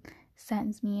Gucci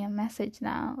sends me a message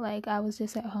now. Like I was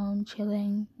just at home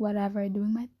chilling, whatever,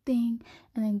 doing my thing,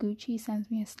 and then Gucci sends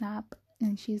me a snap,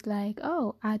 and she's like,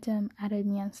 "Oh, Adam added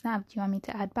me on Snap. Do you want me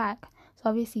to add back?" So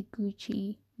obviously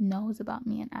Gucci knows about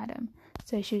me and Adam,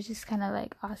 so she was just kind of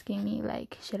like asking me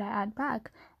like, should I add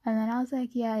back? And then I was like,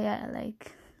 yeah,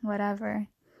 like whatever,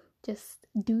 just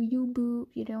do you, boo.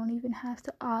 You don't even have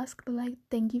to ask, but like,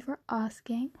 thank you for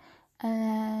asking. And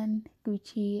then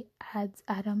Gucci adds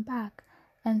Adam back,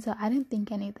 and so I didn't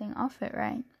think anything of it,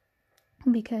 right?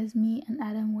 Because me and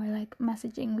Adam were like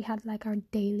messaging. We had like our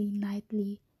daily,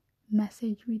 nightly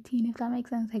message routine, if that makes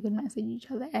sense. I could message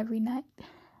each other every night.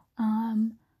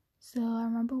 So I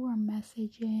remember we're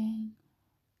messaging,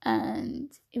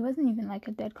 and it wasn't even like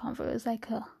a dead convo. It was like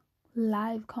a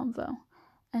live convo.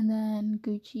 And then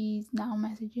Gucci's now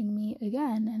messaging me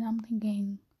again, and I'm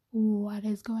thinking, what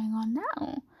is going on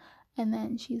now? And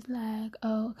then she's like,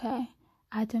 "Oh, okay,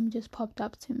 Adam just popped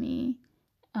up to me.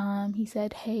 He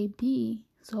said, 'Hey, B.'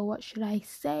 So what should I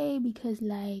say? Because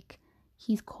like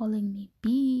he's calling me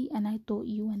B, and I thought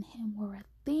you and him were a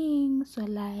thing. So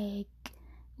like,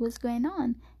 what's going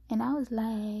on?" And I was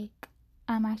like,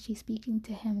 "I'm actually speaking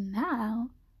to him now."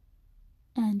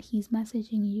 and he's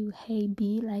messaging you, hey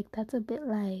B, like that's a bit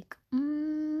like,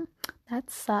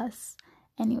 that's sus.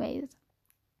 Anyways,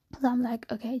 so I'm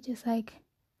like, okay, just like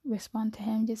respond to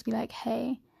him, just be like,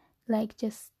 hey, like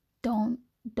just don't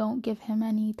give him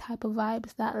any type of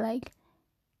vibes that like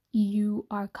you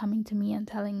are coming to me and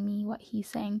telling me what he's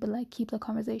saying, but like keep the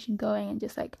conversation going and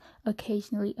just like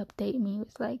occasionally update me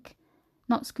with like,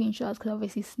 not screenshots because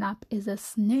obviously Snap is a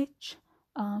snitch,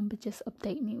 but just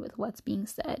update me with what's being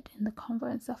said in the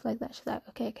convo and stuff like that. She's like,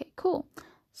 okay, cool.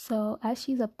 So as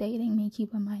she's updating me,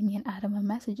 keep in mind me and Adam are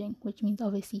messaging, which means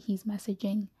obviously he's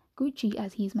messaging Gucci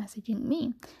as he's messaging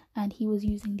me, and he was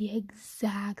using the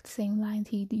exact same lines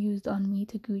he used on me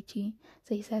to Gucci.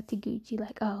 So he said to Gucci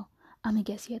like, oh, I'm gonna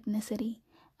guess your ethnicity,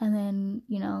 and then,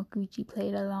 you know, Gucci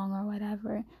played along or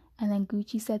whatever, and then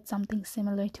Gucci said something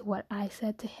similar to what I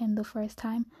said to him the first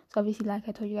time. So obviously, like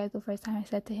I told you guys the first time, I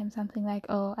said to him something like,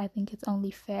 oh, I think it's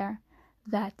only fair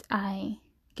that I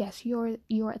guess your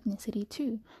ethnicity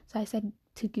too. So I said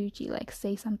to Gucci, like,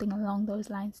 say something along those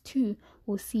lines too.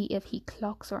 We'll see if he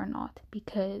clocks or not,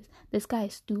 because this guy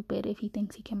is stupid if he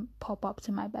thinks he can pop up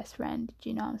to my best friend. Do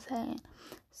you know what I'm saying?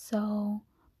 So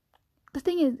the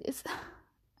thing is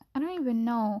I don't even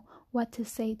know what to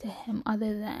say to him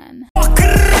other than,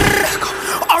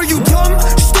 are you dumb,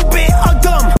 stupid, or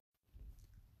dumb?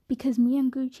 Because me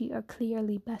and Gucci are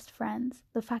clearly best friends.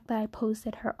 The fact that I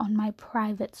posted her on my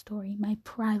private story,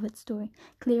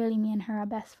 clearly me and her are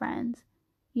best friends.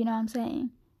 You know what I'm saying?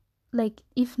 Like,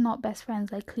 if not best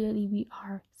friends, like clearly we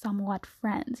are somewhat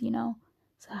friends, you know?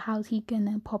 So how's he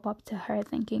gonna pop up to her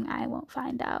thinking I won't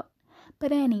find out?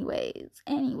 But anyways,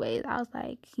 I was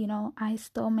like, you know, I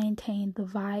still maintained the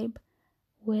vibe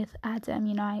with Adam.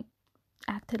 You know, I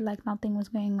acted like nothing was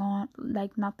going on,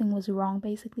 like nothing was wrong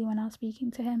basically when I was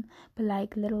speaking to him. But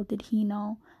like, little did he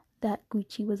know that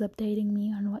Gucci was updating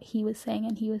me on what he was saying,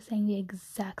 and he was saying the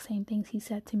exact same things he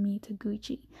said to me to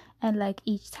Gucci. And like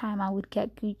each time I would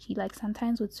get Gucci, like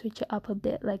sometimes would switch it up a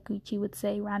bit, like Gucci would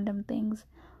say random things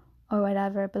or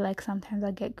whatever, but like sometimes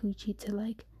I get Gucci to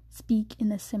like speak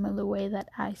in a similar way that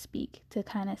I speak, to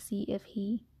kind of see if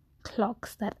he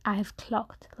clocks that I've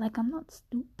clocked. Like, I'm not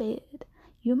stupid.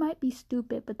 You might be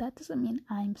stupid, but that doesn't mean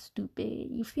I'm stupid.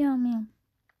 You feel me?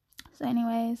 So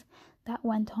anyways, that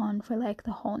went on for like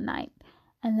the whole night.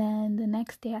 And then the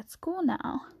next day at school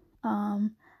now,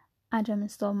 Adam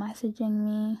is still messaging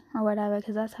me or whatever,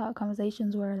 because that's how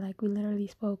conversations were. Like, we literally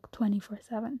spoke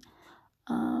 24/7.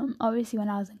 Obviously when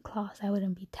I was in class I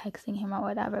wouldn't be texting him or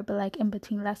whatever, but like in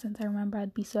between lessons I remember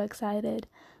I'd be so excited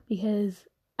because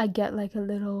I get like a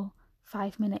little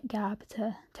 5-minute gap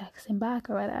to text him back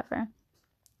or whatever.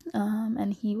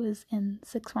 And he was in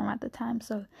sixth form at the time,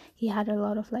 so he had a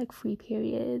lot of like free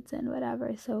periods and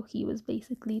whatever, so he was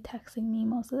basically texting me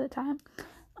most of the time.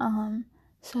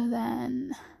 So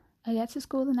then I get to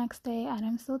school the next day,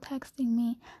 Adam's still texting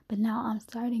me, but now I'm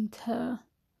starting to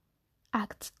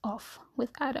act off with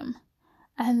Adam.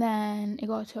 And then it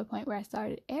got to a point where I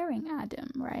started airing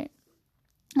Adam, right?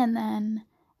 And then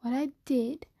what I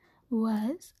did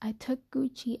was I took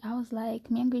Gucci. I was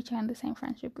like, me and Gucci are in the same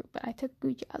friendship group, but I took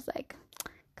Gucci. I was like,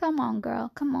 come on,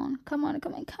 girl, come on.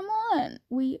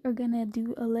 We are gonna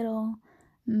do a little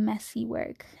messy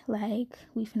work. Like,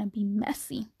 we finna be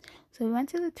messy. So we went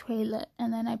to the toilet,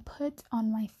 and then I put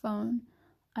on my phone,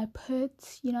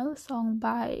 you know, the song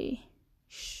by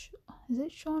is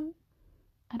it Sean?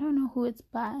 I don't know who it's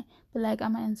by, but like,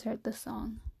 I'm gonna insert the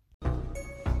song.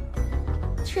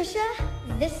 Trisha,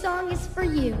 this song is for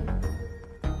you.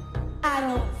 I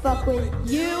don't fuck with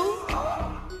you.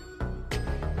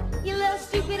 You little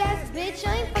stupid ass bitch,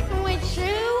 I ain't fucking with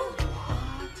you.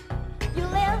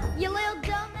 You little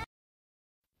dumb.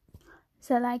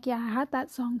 So like, yeah, I had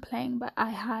that song playing, but I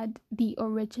had the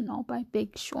original by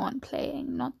Big Sean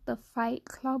playing, not the Fight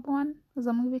Club one. There's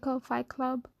a movie called Fight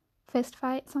Club, Fist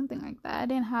Fight, something like that. I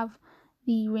didn't have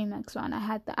the remix one. I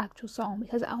had the actual song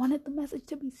because I wanted the message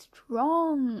to be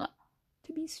strong.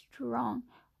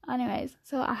 Anyways,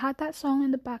 so I had that song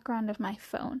in the background of my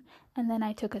phone, and then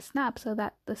I took a snap so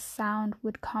that the sound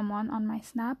would come on my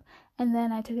snap, and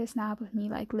then I took a snap of me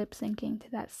like lip syncing to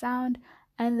that sound,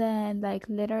 and then like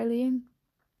literally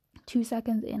 2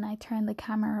 seconds in, I turned the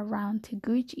camera around to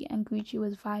Gucci, and Gucci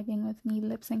was vibing with me,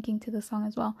 lip syncing to the song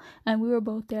as well, and we were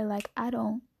both there like, I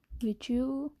don't with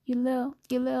you, you little,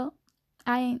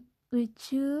 I ain't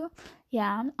with you.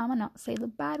 Yeah, I'm gonna not say the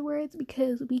bad words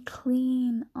because we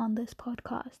clean on this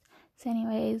podcast. So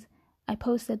anyways, I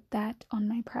posted that on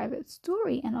my private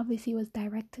story, and obviously it was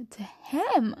directed to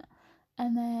him.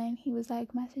 And then he was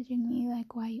like messaging me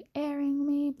like, why are you airing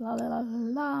me, blah blah blah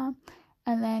blah blah.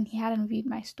 And then he hadn't viewed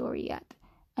my story yet,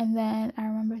 And then I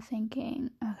remember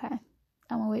thinking, okay,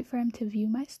 I'm gonna wait for him to view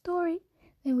my story,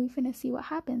 then we finna see what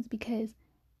happens, because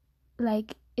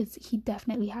like he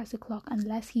definitely has to clock.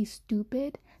 Unless he's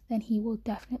stupid, then he will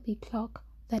definitely clock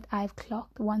that I've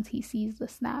clocked once he sees the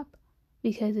snap,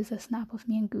 because it's a snap of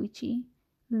me and Gucci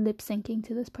lip syncing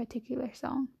to this particular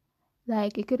song.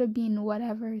 Like, it could have been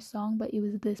whatever song, but it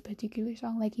was this particular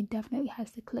song. Like, he definitely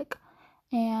has to click.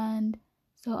 And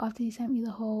so after he sent me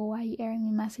the whole "why you airing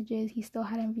me" messages, he still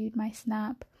hadn't viewed my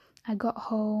snap. I got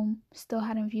home, still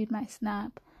hadn't viewed my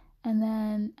snap. And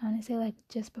then I want to say, like,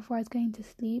 just before I was going to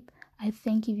sleep, I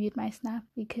think he viewed my snap,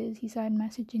 because he started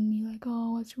messaging me like,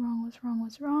 "Oh, what's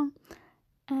wrong?"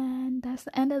 And that's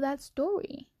the end of that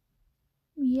story.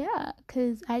 Yeah,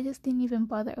 because I just didn't even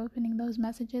bother opening those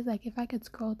messages. Like, if I could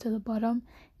scroll to the bottom,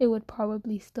 it would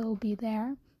probably still be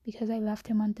there, because I left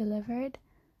him undelivered.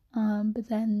 But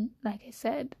then, like I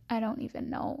said, I don't even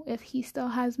know if he still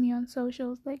has me on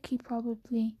socials. Like, he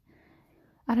probably,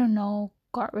 I don't know,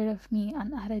 got rid of me,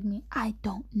 unadded me. I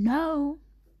don't know.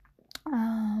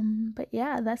 But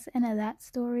yeah, that's the end of that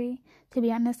story. To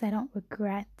be honest, I don't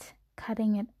regret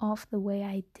cutting it off the way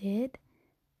I did,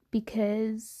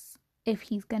 because if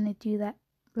he's gonna do that,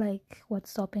 like,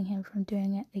 what's stopping him from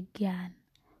doing it again,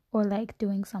 or like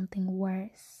doing something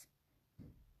worse?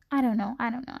 I don't know.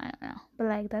 But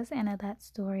like, that's the end of that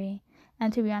story.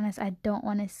 And to be honest, I don't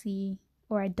want to see,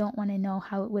 or I don't want to know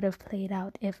how it would have played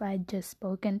out if I'd just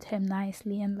spoken to him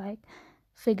nicely and like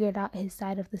figured out his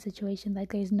side of the situation.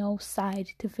 Like, there's no side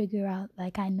to figure out.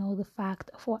 Like, I know the fact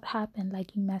of what happened.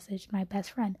 Like, you messaged my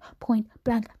best friend, point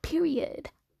blank, period,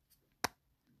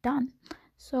 done.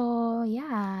 So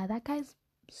yeah, that guy's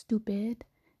stupid.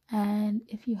 And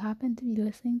if you happen to be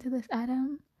listening to this,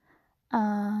 Adam,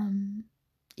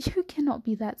 you cannot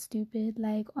be that stupid.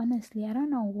 Like, honestly, I don't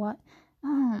know what.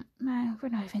 Oh man, we're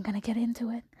not even gonna get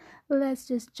into it. Let's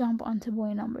just jump onto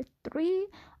boy number 3.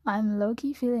 I'm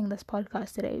low-key feeling this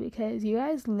podcast today, because you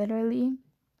guys literally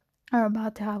are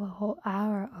about to have a whole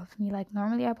hour of me. Like,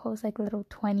 normally I post like little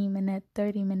 20-minute,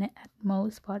 30-minute at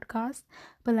most podcasts,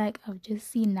 but like, I've just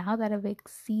seen now that I've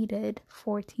exceeded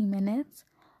 40 minutes.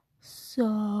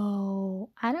 So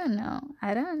I don't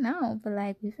know, but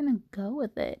like, we're gonna go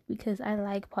with it, because I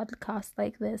like podcasts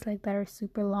like this, like, that are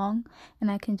super long and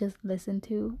I can just listen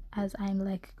to as I'm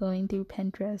like going through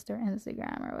Pinterest or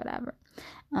Instagram or whatever.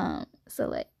 So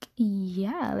like,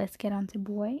 yeah, let's get on to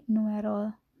boy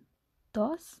numero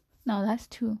dos. No, that's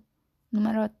 2.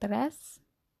 Numero tres,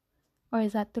 or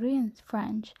is that 3 in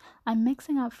French? I'm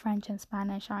mixing up French and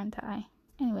Spanish, aren't I?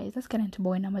 Anyways, let's get into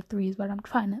boy number 3 is what I'm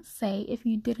trying to say, if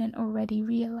you didn't already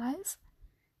realize.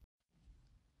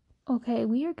 Okay,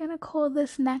 we are gonna call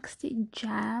this next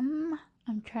Jam.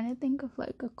 I'm trying to think of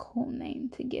like a cool name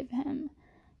to give him,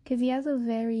 because he has a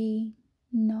very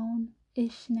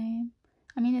known-ish name.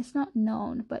 I mean, it's not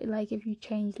known, but like, if you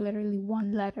change literally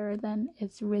one letter, then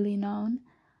it's really known.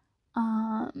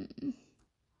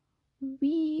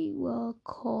 We will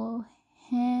call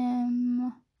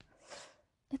him...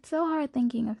 It's so hard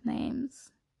thinking of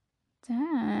names.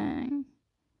 Dang.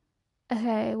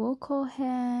 Okay, we'll call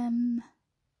him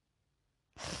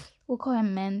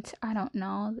Mint. I don't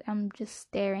know. I'm just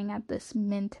staring at this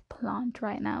mint plant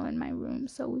right now in my room,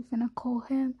 so we're gonna call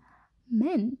him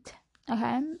Mint.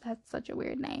 Okay, that's such a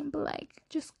weird name, but like,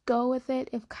 just go with it.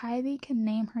 If Kylie can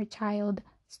name her child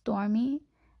Stormy,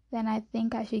 then I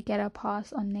think I should get a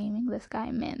pass on naming this guy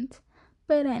Mint.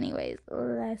 But anyways,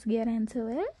 let's get into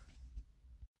it.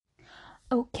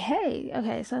 Okay,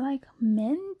 so like,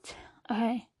 Mint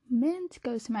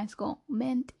goes to my school.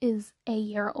 Mint is a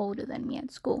year older than me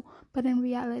at school, but in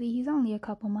reality, he's only a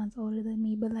couple months older than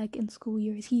me, but like, in school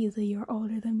years, he is a year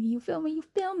older than me. You feel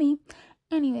me?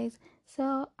 Anyways,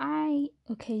 so I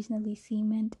occasionally see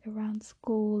Mint around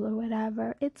school or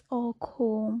whatever. It's all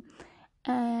cool.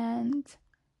 And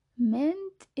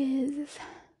Mint is,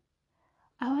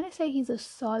 I want to say he's a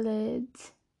solid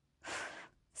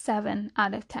 7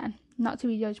 out of 10. Not to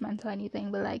be judgmental or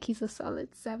anything, but like, he's a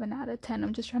solid 7 out of 10.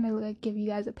 I'm just trying to like give you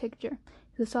guys a picture.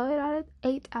 He's a solid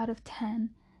 8 out of 10.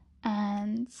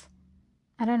 And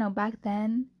I don't know, back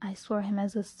then I saw him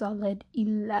as a solid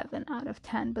 11 out of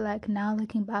 10. But like, now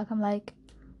looking back, I'm like,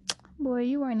 boy,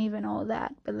 you weren't even all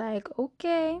that. But like,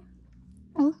 okay.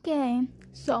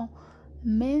 So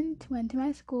Mint went to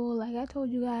my school, like I told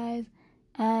you guys.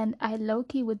 And I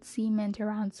low-key would see Mint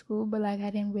around school, but like,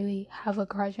 I didn't really have a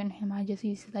crush on him. I just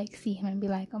used to like see him and be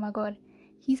like, oh my god,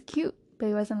 he's cute. But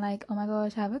it wasn't like, oh my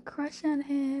gosh, I have a crush on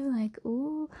him, like,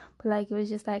 ooh. But like, it was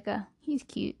just like he's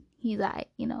cute, he died,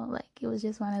 you know, like it was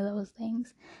just one of those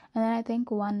things. And then I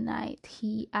think one night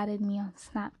he added me on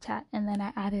Snapchat, and then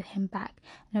I added him back.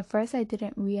 And at first I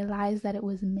didn't realize that it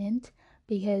was Mint,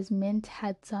 because Mint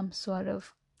had some sort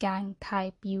of gang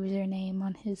type username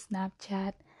on his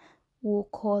Snapchat. We'll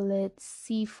call it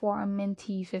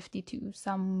C4Minty52,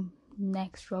 some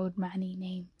next road manny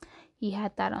name. He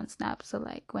had that on Snap, so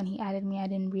like when he added me, I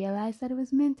didn't realize that it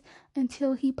was Mint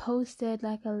until he posted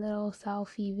like a little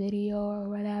selfie video or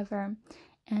whatever,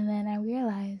 and then I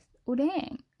realized, oh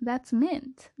dang, that's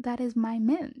Mint. That is my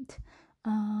Mint.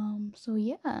 So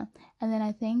yeah, and then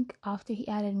I think after he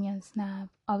added me on Snap,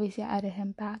 obviously I added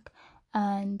him back,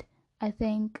 and I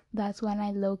think that's when I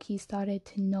low-key started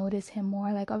to notice him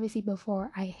more. Like obviously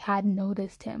before I had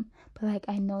noticed him, but like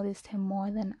I noticed him more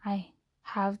than I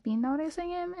have been noticing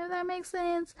him, if that makes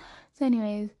sense. So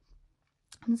anyways,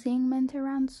 I'm seeing Mint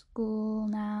around school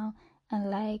now, and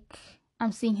like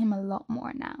I'm seeing him a lot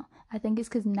more now. I think it's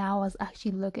because now I was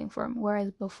actually looking for him,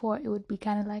 whereas before it would be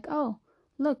kind of like, oh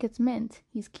look, it's Mint,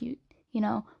 he's cute, you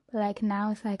know. But like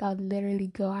now it's like I'll literally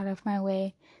go out of my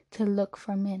way to look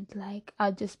for Mint. Like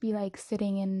I'll just be like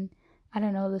sitting in, I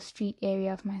don't know, the street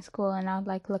area of my school, and I'd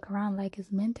like look around like,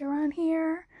 is Mint around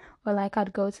here? Or like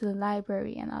I'd go to the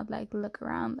library and I'd like look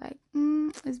around like,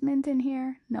 is Mint in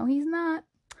here? No, he's not.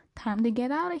 Time to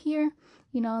get out of here.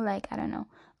 You know, like I don't know.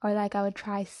 Or like I would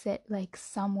try sit like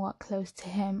somewhat close to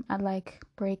him at like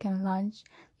break and lunch,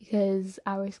 because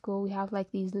our school, we have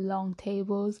like these long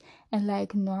tables, and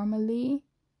like normally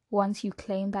once you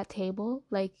claim that table,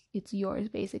 like it's yours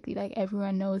basically. Like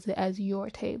everyone knows it as your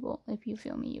table. If you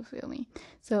feel me, you feel me.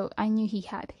 So I knew he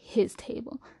had his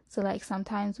table. So like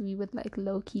sometimes we would like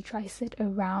low-key try sit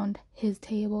around his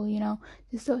table, you know,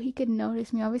 just so he could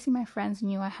notice me. Obviously my friends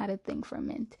knew I had a thing for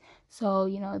Mint. So,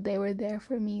 you know, they were there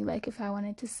for me. Like if I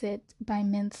wanted to sit by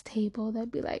Mint's table,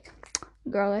 they'd be like,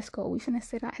 girl, let's go. We finna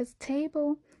sit at his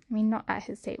table. I mean, not at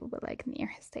his table, but like near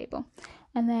his table.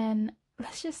 And then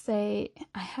let's just say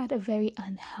I had a very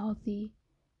unhealthy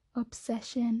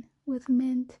obsession with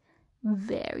Mint.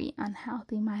 Very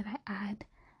unhealthy, might I add.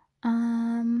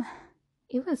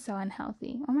 It was so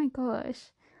unhealthy. Oh my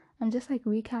gosh. I'm just like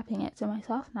recapping it to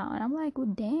myself now, and I'm like, oh,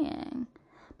 dang.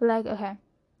 But like, okay,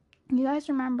 you guys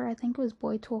remember, I think it was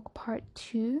Boy Talk Part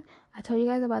 2. I told you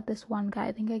guys about this one guy.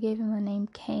 I think I gave him the name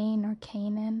Kane or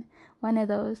Kanan, one of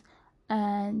those.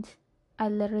 And I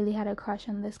literally had a crush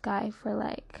on this guy for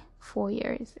like 4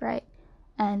 years, right?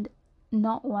 And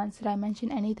not once did I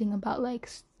mention anything about like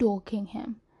stalking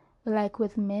him. But like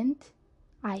with Mint,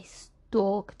 I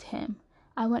stalked him.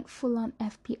 I went full on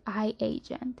FBI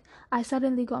agent. I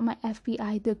suddenly got my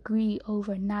FBI degree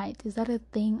overnight. Is that a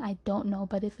thing? I don't know.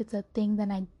 But if it's a thing,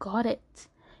 then I got it.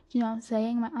 You know what I'm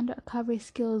saying? My undercover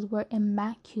skills were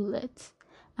immaculate.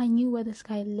 I knew where this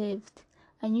guy lived.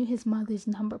 I knew his mother's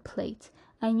number plate.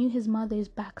 I knew his mother's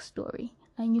backstory.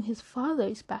 I knew his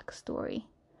father's backstory.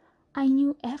 I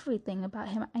knew everything about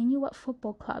him. I knew what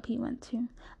football club he went to.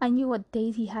 I knew what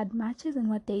days he had matches and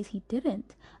what days he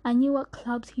didn't. I knew what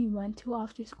clubs he went to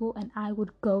after school, and I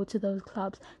would go to those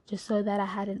clubs just so that I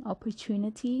had an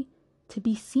opportunity to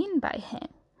be seen by him.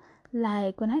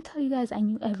 Like, when I tell you guys I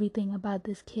knew everything about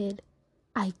this kid,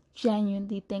 I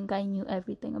genuinely think I knew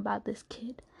everything about this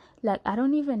kid. Like, I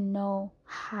don't even know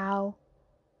how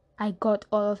I got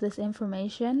all of this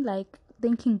information. Like,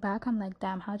 thinking back, I'm like,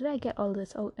 damn, how did I get all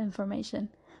this information?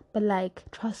 But like,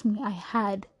 trust me, I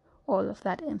had all of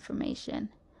that information.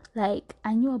 Like,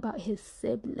 I knew about his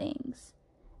siblings,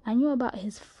 I knew about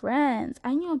his friends,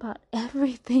 I knew about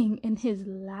everything in his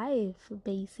life,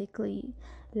 basically.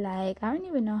 Like, I don't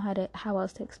even know how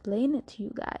else to explain it to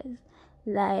you guys.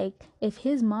 Like, if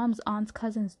his mom's aunt's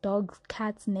cousin's dog's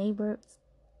cat's neighbor's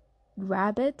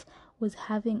rabbit was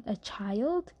having a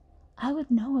child, I would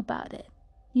know about it.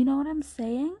 You know what I'm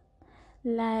saying?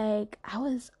 Like, I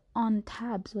was on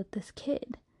tabs with this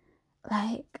kid.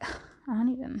 Like,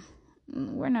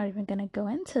 we're not even gonna go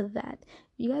into that.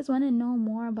 If you guys want to know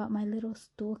more about my little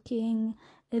stalking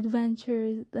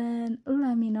adventures, then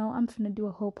let me know. I'm gonna do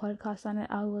a whole podcast on it.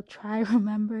 I will try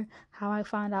remember how I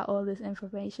found out all this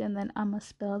information. Then I'm gonna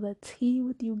spill the tea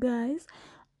with you guys.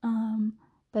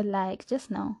 But like,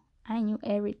 just know, I knew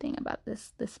everything about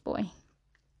this boy.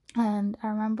 And I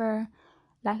remember,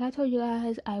 like I told you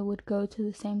guys, I would go to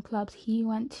the same clubs he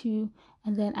went to,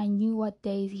 and then I knew what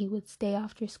days he would stay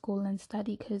after school and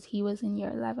study, because he was in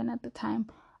year 11 at the time.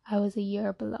 I was a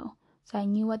year below. So I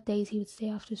knew what days he would stay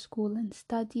after school and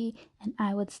study, and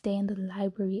I would stay in the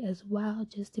library as well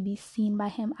just to be seen by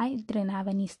him. I didn't have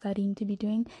any studying to be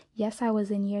doing. Yes, I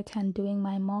was in year 10 doing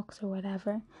my mocks or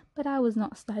whatever, but I was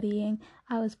not studying.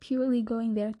 I was purely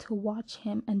going there to watch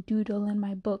him and doodle in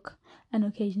my book and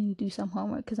occasionally do some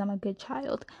homework because I'm a good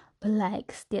child. But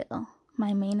like, still,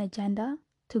 my main agenda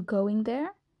to going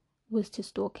there was to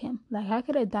stalk him. Like, I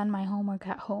could have done my homework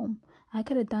at home. I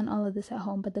could have done all of this at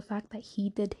home, but the fact that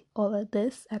he did all of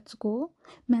this at school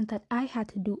meant that I had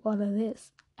to do all of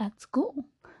this at school.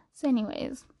 So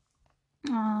anyways,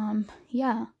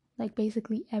 yeah, like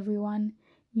basically everyone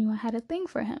knew I had a thing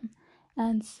for him.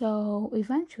 And so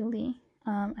eventually,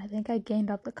 I think I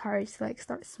gained up the courage to like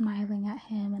start smiling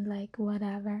at him and like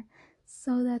whatever.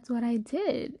 So that's what I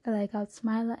did. Like, I'd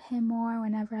smile at him more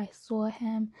whenever I saw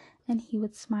him, and he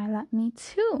would smile at me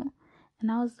too.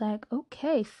 And I was like,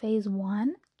 okay, phase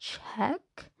 1, check,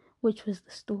 which was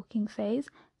the stalking phase.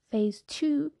 Phase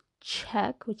 2,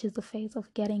 check, which is the phase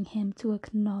of getting him to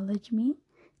acknowledge me.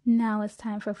 Now it's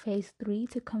time for phase 3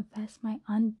 to confess my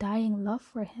undying love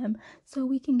for him so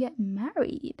we can get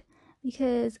married.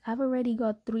 Because I've already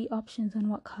got 3 options on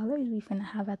what colors we finna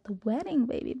have at the wedding,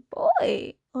 baby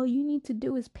boy. All you need to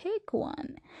do is pick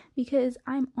one. Because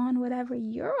I'm on whatever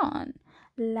you're on.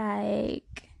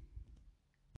 Like,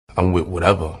 I'm with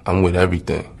whatever. I'm with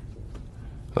everything.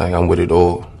 Like, I'm with it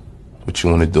all. What you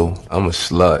wanna do? I'm a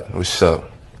slut. What's up?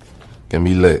 Get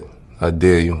me lit. I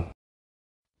dare you.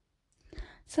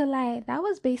 so like, that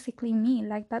was basically me.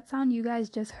 Like, that sound you guys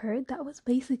just heard, that was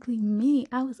basically me.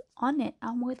 I was on it.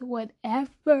 I'm with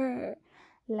whatever.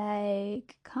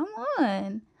 Like, come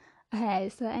on. Okay,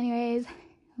 so anyways,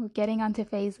 we're getting on to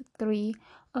phase 3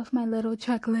 of my little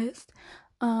checklist.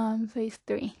 Phase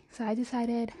 3. So I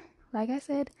decided, like I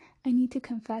said, I need to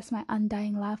confess my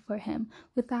undying love for him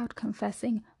without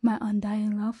confessing my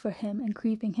undying love for him and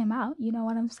creeping him out. You know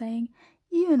what I'm saying?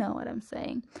 You know what I'm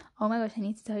saying. Oh my gosh, I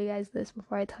need to tell you guys this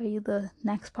before I tell you the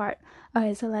next part.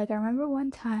 Okay, so like, I remember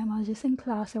one time I was just in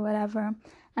class or whatever,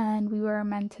 and we were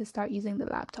meant to start using the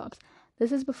laptops.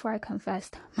 This is before I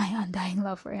confessed my undying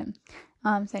love for him.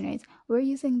 So anyways, we were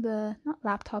using not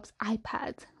laptops,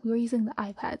 iPads. We were using the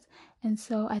iPads. And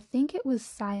so I think it was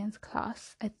science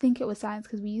class. I think it was science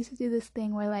because we used to do this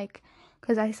thing where like,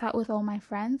 because I sat with all my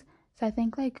friends. So I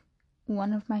think like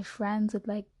one of my friends would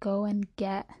like go and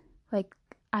get like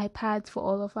iPads for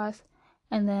all of us.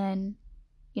 And then,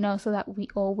 you know, so that we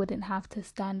all wouldn't have to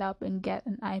stand up and get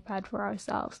an iPad for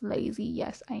ourselves. Lazy,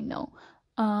 yes, I know.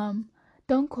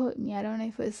 Don't quote me, I don't know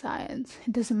if it was science.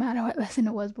 It doesn't matter what lesson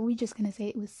it was, but we're just gonna say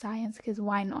it was science because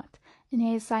why not? In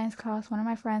his science class, one of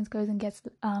my friends goes and gets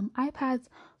iPads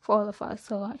for all of us.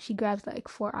 So she grabs like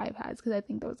 4 iPads because I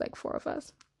think there was like 4 of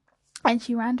us. And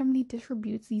she randomly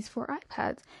distributes these 4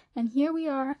 iPads. And here we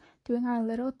are doing our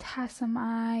little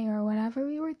Tassamai or whatever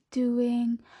we were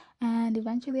doing. And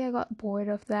eventually I got bored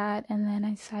of that. And then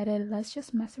I decided, let's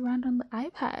just mess around on the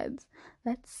iPads.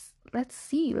 Let's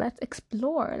see, let's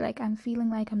explore. Like, I'm feeling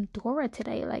like I'm Dora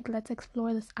today. Like, let's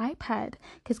explore this iPad.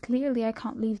 Because clearly I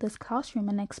can't leave this classroom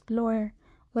and explore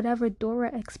whatever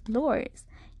Dora explores.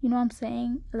 You know what I'm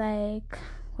saying? Like,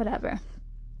 whatever.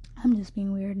 I'm just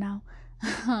being weird now.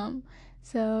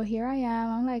 So here I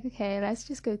am. I'm like, okay, let's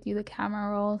just go through the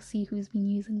camera roll, see who's been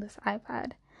using this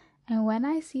iPad. And when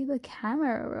I see the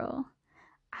camera roll,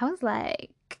 I was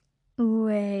like,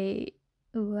 wait,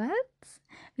 what?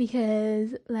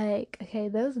 Because like, okay,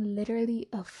 there's literally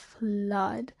a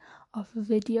flood of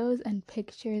videos and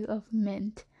pictures of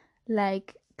Mint.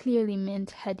 Like, clearly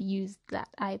Mint had used that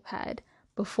iPad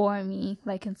before me,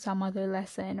 like in some other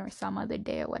lesson or some other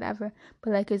day or whatever,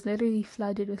 but like it's literally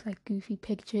flooded with like goofy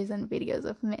pictures and videos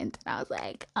of Mint, and I was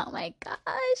like, oh my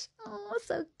gosh, oh,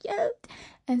 so cute.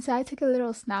 And so I took a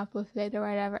little snap of it or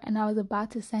whatever, and I was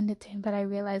about to send it to him, but I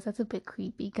realized that's a bit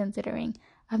creepy considering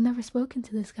I've never spoken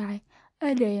to this guy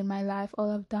a day in my life.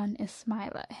 All I've done is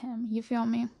smile at him, you feel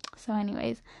me? So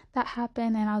anyways, that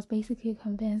happened, and I was basically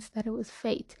convinced that it was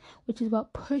fate, which is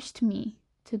what pushed me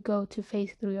to go to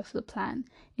phase 3 of the plan.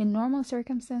 In normal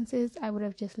circumstances, I would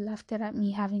have just left it at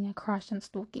me having a crush and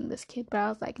stalking this kid, but I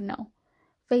was like, no.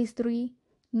 Phase 3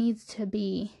 needs to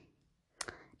be,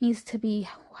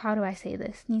 how do I say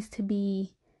this? Needs to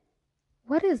be,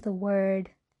 what is the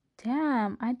word?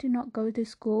 Damn, I do not go to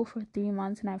school for 3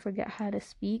 months and I forget how to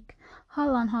speak.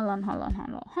 Hold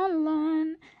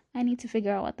on. I need to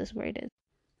figure out what this word is.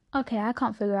 Okay, I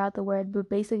can't figure out the word, but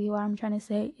basically what I'm trying to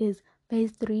say is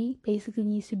phase 3 basically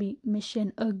needs to be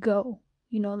mission a go.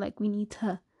 You know, like we need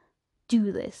to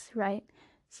do this, right?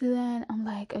 So then I'm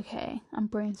like, okay, I'm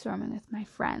brainstorming with my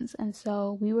friends. And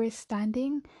so we were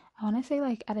standing, I want to say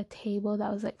like at a table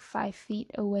that was like 5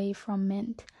 feet away from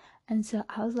Mint. And so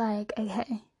I was like,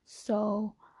 okay,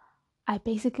 so I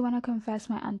basically want to confess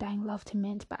my undying love to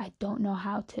Mint, but I don't know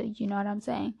how to, you know what I'm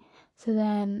saying? So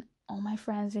then all my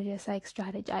friends are just like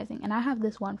strategizing. And I have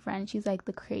this one friend, she's like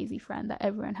the crazy friend that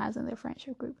everyone has in their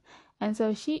friendship group. And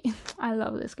so I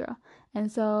love this girl.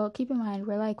 And so keep in mind,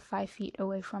 we're like 5 feet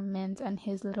away from Mint and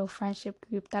his little friendship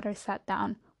group that are sat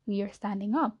down. We are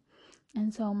standing up.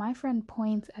 And so my friend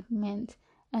points at Mint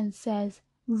and says,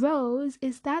 Rose,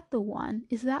 is that the one?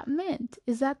 Is that Mint?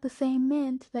 Is that the same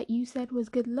Mint that you said was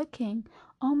good looking?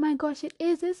 Oh my gosh, it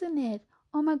is, isn't it?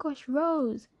 Oh my gosh,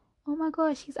 Rose. Oh my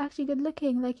gosh, he's actually good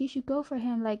looking. Like, you should go for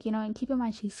him. Like, you know, and keep in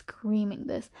mind, she's screaming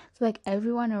this. So, like,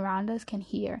 everyone around us can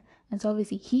hear. And so,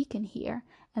 obviously, he can hear.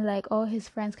 And, like, all his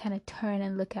friends kind of turn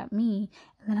and look at me.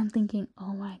 And then I'm thinking,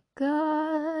 oh my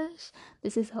gosh,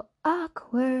 this is so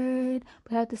awkward.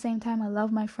 But at the same time, I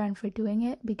love my friend for doing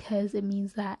it because it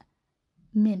means that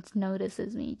Mint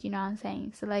notices me. Do you know what I'm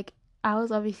saying? So, like, I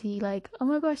was obviously like, oh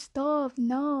my gosh, stop,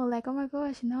 no, like, oh my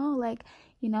gosh, no, like,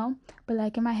 you know, but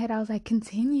like in my head I was like,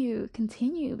 continue,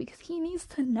 because he needs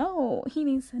to know.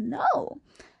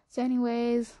 So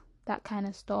anyways, that kind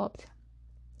of stopped,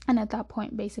 and at that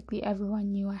point basically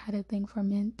everyone knew I had a thing for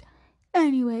Mint.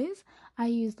 Anyways, I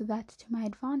used that to my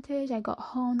advantage. I got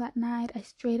home that night, I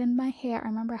straightened my hair. I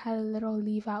remember I had a little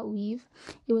leave out weave.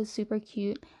 It was super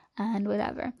cute and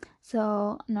whatever.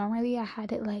 So normally I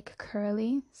had it like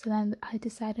curly, so then I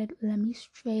decided, let me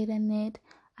straighten it.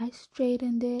 I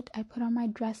straightened it, I put on my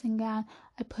dressing gown,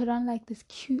 I put on like this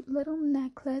cute little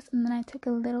necklace, and then I took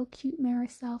a little cute mirror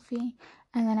selfie,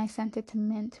 and then I sent it to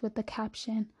Mint with the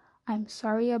caption, I'm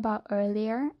sorry about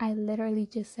earlier. I literally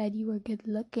just said you were good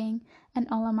looking, and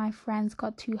all of my friends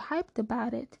got too hyped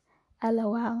about it.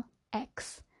 LOL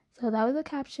X. So that was the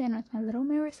caption with my little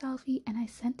mirror selfie, and I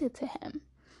sent it to him.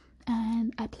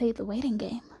 And I played the waiting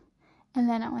game. And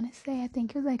then I want to say, I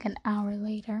think it was like an hour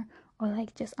later, or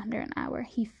like just under an hour,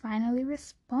 he finally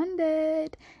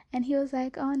responded. And he was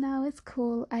like, oh no, it's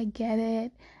cool, I get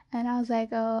it. And I was like,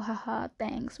 oh, haha,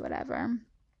 thanks, whatever.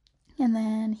 And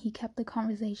then he kept the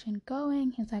conversation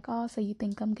going. He's like, oh, so you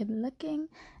think I'm good looking?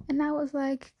 And I was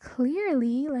like,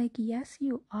 clearly, like, yes,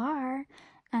 you are.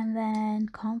 And then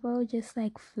convo just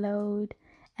like flowed.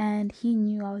 And he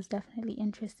knew I was definitely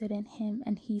interested in him.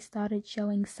 And he started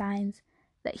showing signs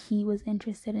that he was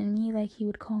interested in me. Like, he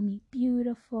would call me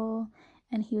beautiful.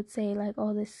 And he would say like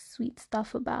all this sweet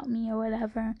stuff about me or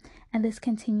whatever. And this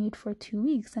continued for 2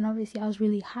 weeks. And obviously I was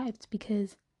really hyped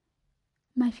because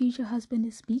my future husband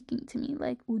is speaking to me.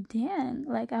 Like, oh dang,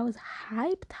 like I was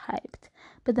hyped.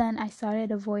 But then I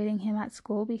started avoiding him at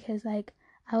school because like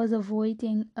I was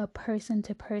avoiding a person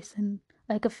to person,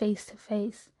 like a face to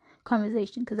face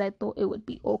conversation, because I thought it would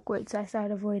be awkward. So I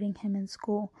started avoiding him in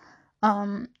school,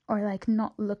 or like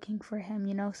not looking for him,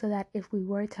 you know, so that if we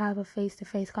were to have a face to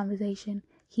face conversation,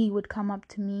 he would come up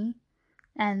to me,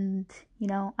 and you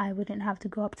know, I wouldn't have to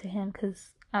go up to him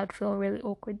because I would feel really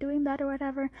awkward doing that or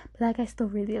whatever. But like I still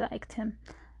really liked him,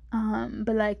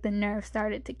 but like the nerve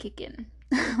started to kick in.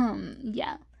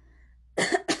 Yeah.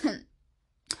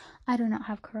 I do not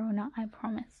have corona, I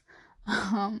promise.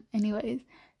 Anyways,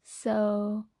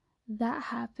 so that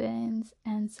happens,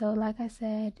 and so like I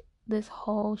said, this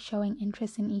whole showing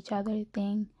interest in each other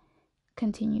thing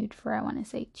continued for, I want to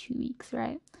say, 2 weeks,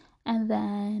 right? And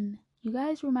then you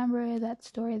guys remember that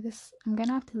story? I'm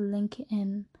gonna have to link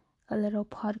in a little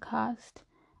podcast,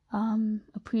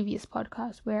 a previous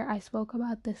podcast where I spoke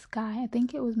about this guy. I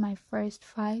think it was my first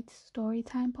fight story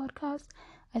time podcast.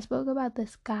 I spoke about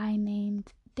this guy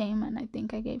named Damon. I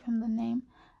think I gave him the name,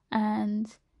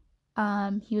 and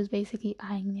he was basically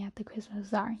eyeing me at the Christmas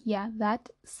bazaar. Yeah, that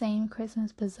same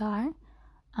Christmas bazaar.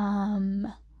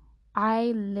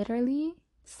 I literally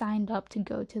signed up to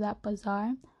go to that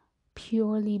bazaar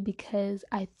purely because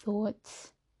I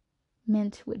thought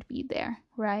Mint would be there,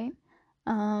 right?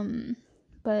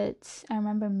 But I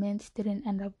remember Mint didn't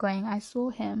end up going. I saw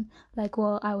him like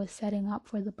while I was setting up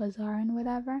for the bazaar and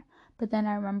whatever, but then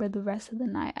I remember the rest of the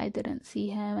night I didn't see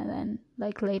him. And then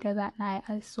like later that night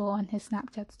I saw on his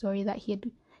Snapchat story that he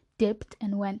had dipped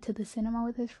and went to the cinema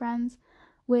with his friends,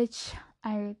 which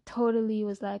I totally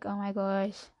was like, oh my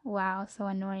gosh, wow, so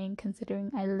annoying, considering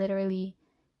I literally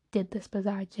did this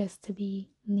bazaar just to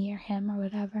be near him or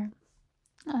whatever.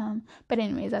 But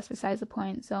anyways, that's besides the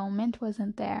point. So Mint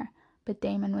wasn't there, but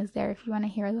Damon was there. If you want to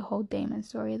hear the whole Damon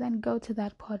story, then go to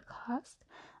that podcast.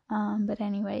 But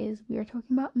anyways, we are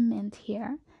talking about Mint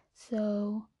here.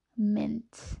 So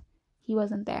Mint, he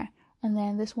wasn't there. And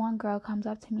then this one girl comes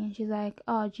up to me and she's like,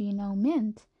 oh, do you know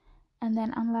Mint? And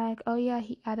then I'm like, oh yeah,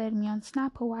 he added me on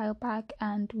Snap a while back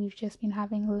and we've just been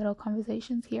having little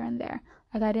conversations here and there.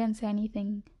 Like, I didn't say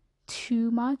anything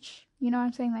too much, you know what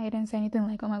I'm saying? Like, I didn't say anything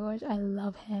like, oh my gosh, I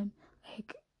love him.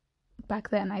 Like, back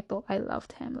then I thought I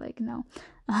loved him. Like, no.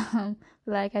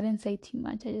 Like, I didn't say too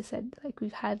much. I just said, like,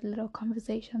 we've had little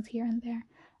conversations here and there.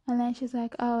 And then she's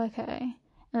like, oh, okay.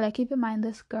 And like, keep in mind,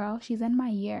 this girl, she's in my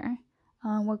year.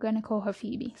 We're gonna call her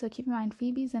Phoebe. So keep in mind,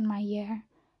 Phoebe's in my year.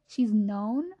 She's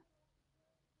known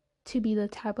to be the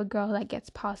type of girl that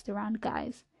gets passed around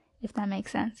guys, if that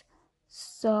makes sense.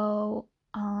 So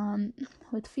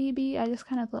with Phoebe, I just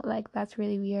kind of thought like that's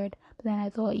really weird. But then I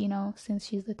thought, you know, since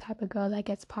she's the type of girl that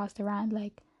gets passed around,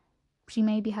 like she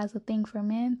maybe has a thing for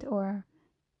Mint, or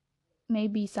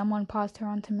maybe someone passed her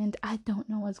on to Mint. I don't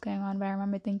know what's going on, but I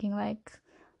remember thinking like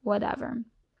whatever.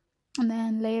 And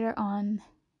then later on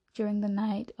during the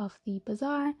night of the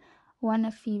bazaar, one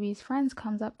of Phoebe's friends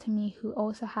comes up to me who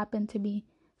also happened to be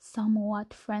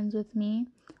somewhat friends with me.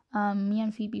 Me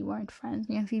and Phoebe weren't friends.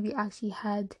 Me and Phoebe actually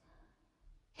had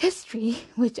history,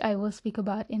 which I will speak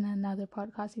about in another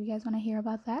podcast if you guys want to hear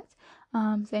about that.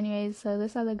 So anyways, so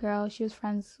this other girl, she was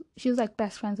like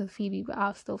best friends with Phoebe, but I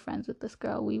was still friends with this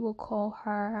girl. We will call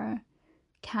her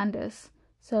Candace.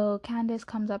 So Candace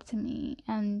comes up to me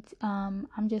and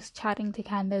I'm just chatting to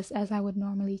Candace as I would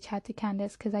normally chat to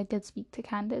Candace, because I did speak to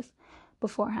Candace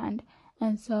beforehand.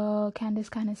 And so Candace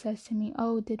kind of says to me,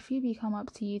 oh, did Phoebe come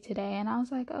up to you today? And I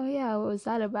was like, oh yeah, what was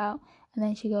that about? And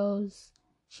then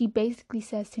she basically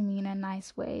says to me in a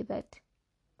nice way that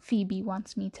Phoebe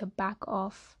wants me to back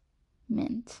off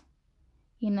Mint,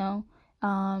 you know?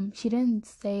 She didn't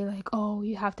say like, oh,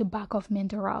 you have to back off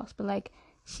Mint or else, but like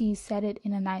she said it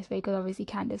in a nice way, because obviously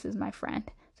Candace is my friend.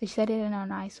 So she said it in a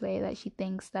nice way that she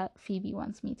thinks that Phoebe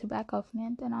wants me to back off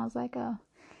Mint. And I was like, oh,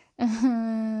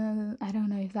 I don't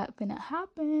know if that's gonna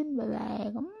happen, but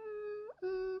like,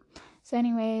 So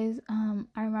anyways,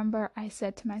 I remember I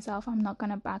said to myself, I'm not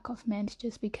gonna back off Mint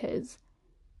just because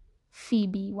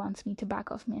Phoebe wants me to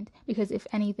back off Mint, because if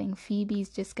anything, Phoebe's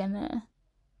just gonna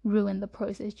ruin the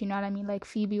process, you know what I mean? Like,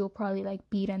 Phoebe will probably like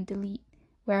beat and delete,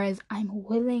 whereas I'm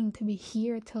willing to be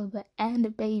here till the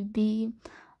end, baby.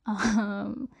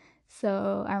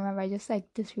 So I remember I just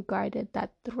like disregarded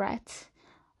that threat.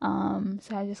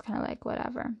 So I just kind of like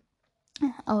whatever.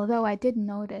 Although I did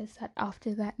notice that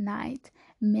after that night,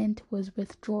 Mint was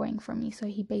withdrawing from me, so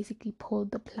he basically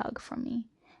pulled the plug from me,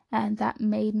 and that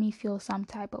made me feel some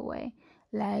type of way.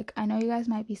 Like, I know you guys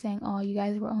might be saying, oh, you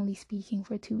guys were only speaking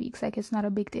for 2 weeks, like it's not a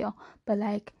big deal, but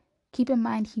like keep in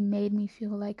mind, he made me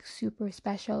feel like super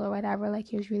special or whatever, like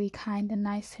he was really kind and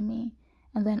nice to me.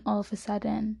 And then all of a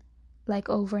sudden, like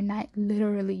overnight,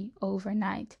 literally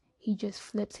overnight, he just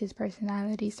flips his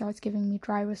personality, starts giving me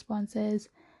dry responses,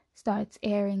 starts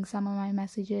airing some of my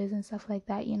messages and stuff like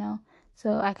that, you know?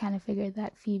 So I kind of figured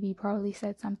that Phoebe probably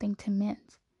said something to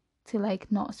Mint to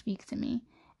like not speak to me.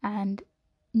 And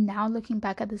now looking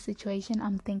back at the situation,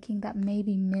 I'm thinking that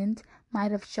maybe Mint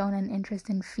might have shown an interest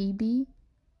in Phoebe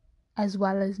as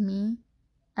well as me.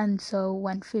 And so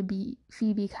when Phoebe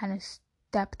kind of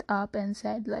stepped up and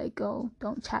said like, oh,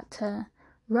 don't chat to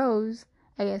Rose,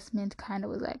 I guess Mint kind of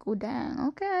was like, oh dang,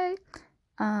 okay.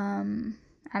 I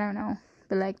don't know,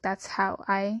 but like that's how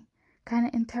I kind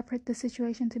of interpret the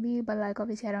situation to be. But like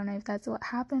obviously I don't know if that's what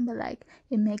happened, but like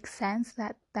it makes sense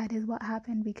that that is what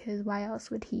happened, because why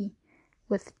else would he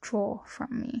withdraw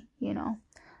from me, you know?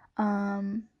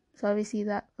 So obviously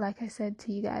that, like I said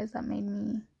to you guys, that made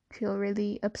me feel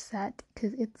really upset,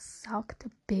 because it sucked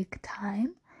big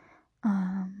time.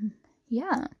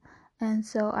 Yeah. And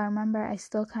so I remember I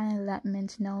still kind of let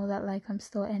Mint know that like I'm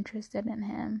still interested in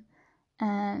him,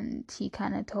 and he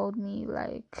kind of told me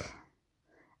like,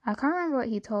 I can't remember what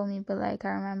he told me, but like I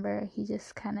remember he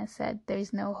just kind of said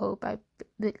there's no hope.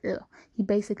 He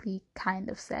basically kind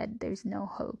of said there's no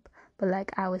hope, but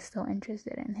like I was still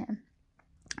interested in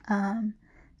him.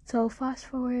 So fast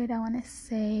forward, I want to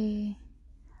say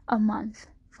a month.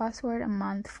 Fast forward a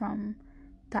month from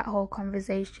that whole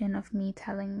conversation of me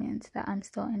telling Mint that I'm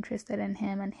still interested in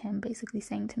him, and him basically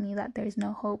saying to me that there's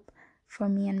no hope for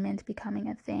me and Mint becoming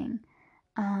a thing.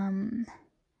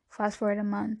 Fast forward a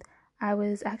month, I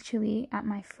was actually at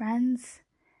my friend's,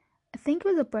 I think it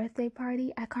was a birthday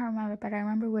party, I can't remember, but I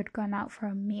remember we'd gone out for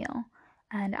a meal,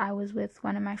 and I was with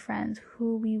one of my friends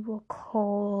who we will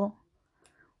call,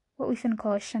 what we finna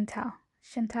call Chantal.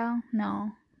 Chantal?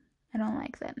 No, I don't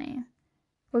like that name.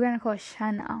 We're gonna call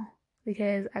Chanel,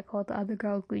 because I called the other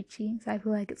girl Gucci, so I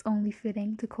feel like it's only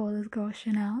fitting to call this girl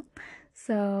Chanel.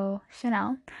 So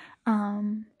Chanel,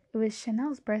 it was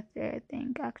Chanel's birthday, I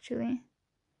think, actually.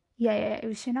 yeah, it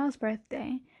was Chanel's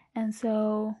birthday. And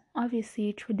so,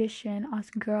 obviously, tradition, us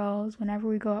girls, whenever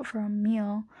we go out for a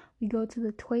meal, we go to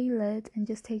the toilet and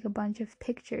just take a bunch of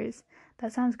pictures.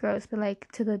 That sounds gross, but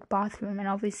like to the bathroom. And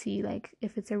obviously, like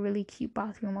if it's a really cute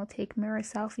bathroom, we'll take mirror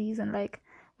selfies and like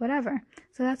whatever.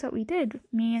 So that's what we did.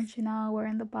 Me and Chanel were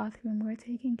in the bathroom. We were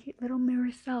taking cute little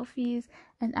mirror selfies.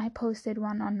 And I posted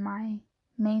one on my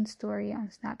main story on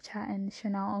Snapchat, and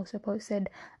Chanel also posted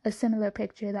a similar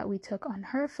picture that we took on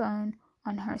her phone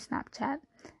on her Snapchat.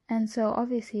 And so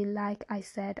obviously, like I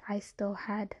said, I still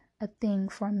had a thing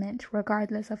for Mint,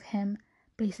 regardless of him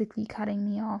basically cutting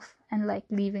me off and like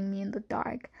leaving me in the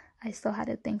dark. I still had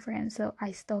a thing for him, so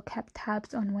I still kept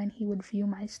tabs on when he would view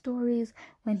my stories,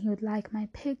 when he would like my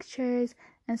pictures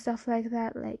and stuff like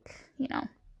that, like, you know,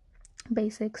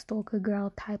 basic stalker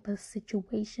girl type of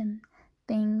situation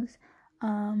things.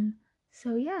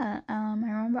 So yeah, I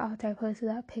remember after I posted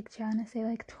that picture, I want to say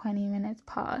like 20 minutes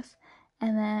passed,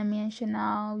 and then me and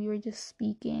Chanel, we were just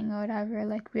speaking or whatever,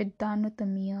 like we're done with the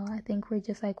meal. I think we're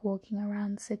just like walking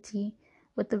around the city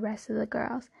with the rest of the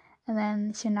girls, and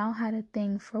then Chanel had a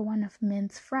thing for one of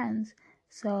Mint's friends.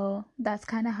 So that's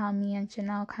kind of how me and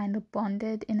Chanel kind of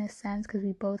bonded in a sense, because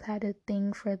we both had a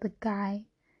thing for the guy,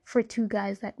 for two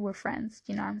guys that were friends,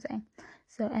 you know what I'm saying?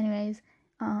 So anyways,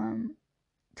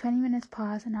 20 minutes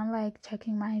pass and I'm like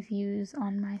checking my views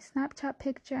on my Snapchat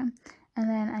picture, and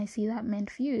then I see that Mint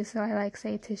views, so I like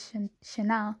say to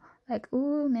Chanel like,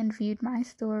 ooh, Mint viewed my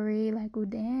story, like, ooh,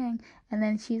 dang. And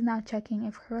then she's now checking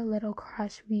if her little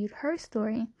crush viewed her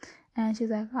story, and she's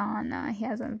like, oh no, he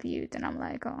hasn't viewed. And I'm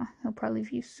like, oh, he'll probably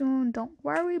view soon, don't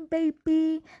worry,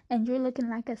 baby. And you're looking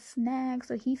like a snack,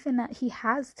 so he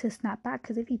has to snap back,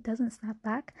 because if he doesn't snap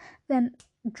back, then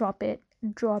drop it,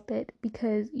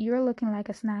 because you're looking like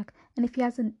a snack. And if he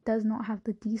does not have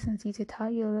the decency to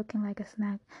tell you you're looking like a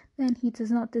snack, then he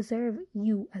does not deserve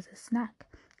you as a snack.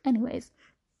 Anyways,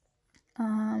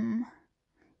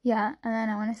 yeah, and then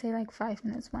I want to say like 5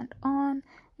 minutes went on,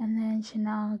 and then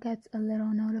Chanel gets a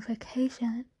little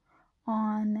notification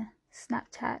on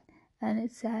Snapchat, and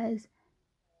it says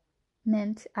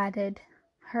Mint added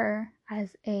her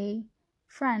as a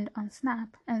friend on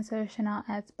Snap. And so Chanel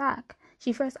adds back.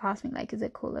 She first asked me like, is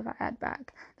it cool if I add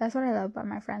back? That's what I love about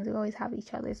my friends. We always have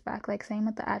each other's back, like same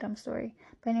with the Adam story.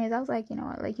 But anyways, I was like, you know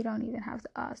what, like you don't even have to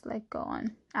ask, like go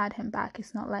on, add him back.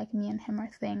 It's not like me and him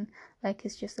are thing, like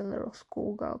it's just a little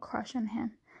schoolgirl crush on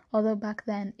him. Although back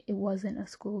then it wasn't a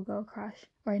schoolgirl crush,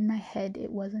 or in my head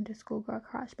it wasn't a schoolgirl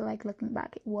crush, but like looking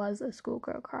back it was a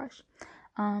schoolgirl crush.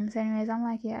 So anyways, I'm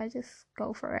like, yeah, just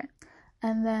go for it.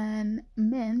 And then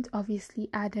Mint obviously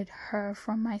added her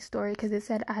from my story, because it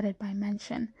said added by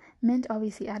mention. Mint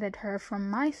obviously added her from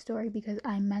my story because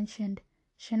I mentioned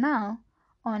Chanel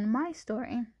on my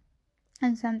story.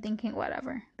 And so I'm thinking,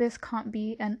 whatever, this can't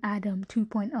be an Adam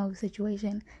 2.0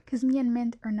 situation, because me and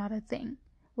Mint are not a thing.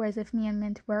 Whereas if me and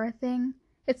Mint were a thing,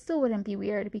 it still wouldn't be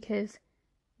weird because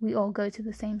we all go to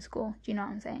the same school. Do you know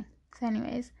what I'm saying? So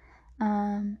anyways,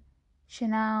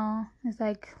 Chanel is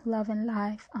like, loving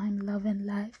life, I'm loving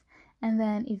life. And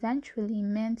then eventually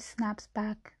Mint snaps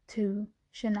back to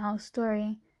Chanel's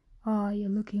story, oh, you're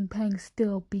looking pang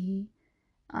still, B.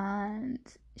 And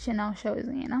Chanel shows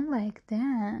me, and I'm like,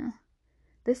 damn,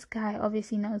 this guy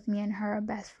obviously knows me and her are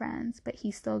best friends, but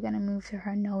he's still gonna move to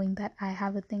her knowing that I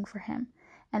have a thing for him.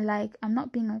 And like, I'm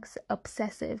not being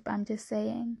obsessive, but I'm just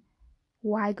saying,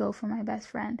 why go for my best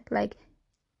friend? Like,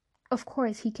 of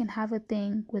course, he can have a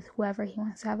thing with whoever he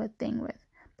wants to have a thing with,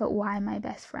 but why my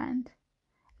best friend?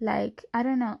 Like, I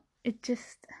don't know. I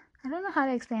don't know how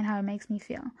to explain how it makes me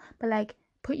feel, but like,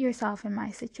 put yourself in my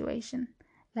situation.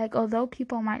 Like, although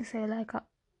people might say like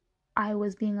I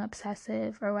was being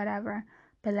obsessive or whatever,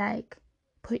 but like,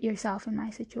 put yourself in my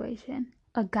situation.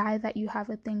 A guy that you have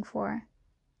a thing for,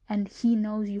 and he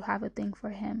knows you have a thing for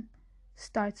him,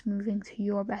 starts moving to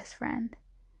your best friend.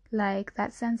 Like,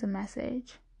 that sends a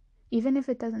message. Even if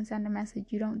it doesn't send a message,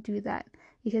 you don't do that.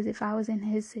 Because if I was in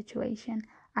his situation,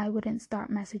 I wouldn't start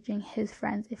messaging his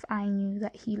friends if I knew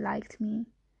that he liked me.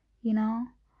 You know?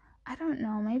 I don't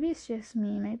know. Maybe it's just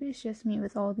me. Maybe it's just me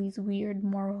with all these weird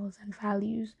morals and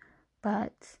values.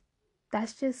 But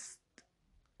that's just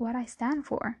what I stand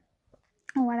for.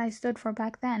 And what I stood for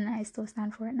back then. I still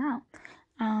stand for it now.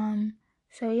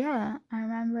 So yeah, I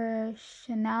remember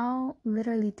Chanel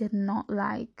literally did not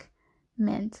like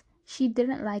Mint. She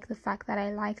didn't like the fact that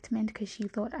I liked Mint because she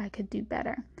thought I could do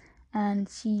better. And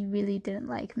she really didn't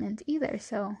like Mint either.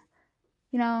 So,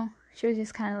 you know, she was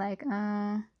just kind of like,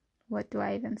 what do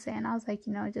I even say? And I was like,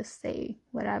 you know, just say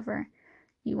whatever.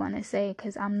 you want to say,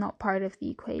 because I'm not part of the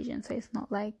equation. So it's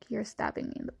not like you're stabbing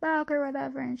me in the back or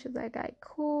whatever. And she's like, "I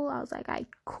cool." I was like, "I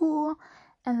cool."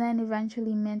 And then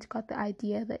eventually Mint got the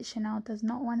idea that Chanel does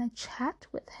not want to chat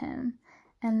with him.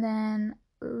 And then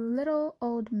little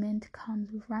old Mint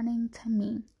comes running to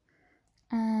me.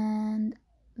 And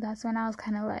that's when I was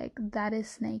kind of like, that is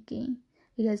snaky.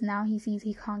 Because now he sees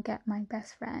he can't get my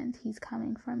best friend. He's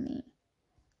coming for me.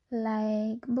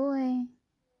 Like, boy,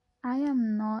 I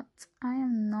am not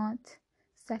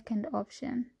second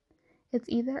option. It's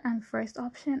either I'm first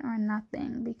option or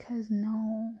nothing. Because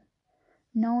no.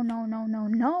 So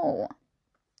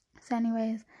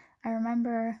anyways, I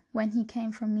remember when he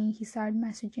came for me, he started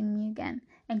messaging me again.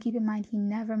 And keep in mind, he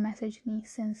never messaged me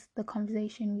since the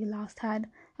conversation we last had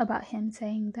about him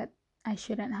saying that I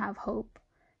shouldn't have hope,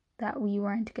 that we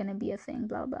weren't going to be a thing,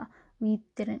 blah, blah. We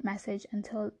didn't message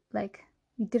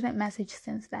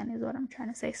since then is what I'm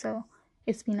trying to say. So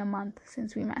it's been a month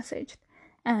since we messaged.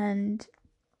 And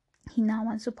he now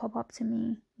wants to pop up to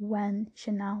me when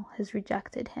Chanel has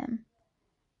rejected him.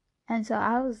 And so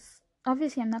I was,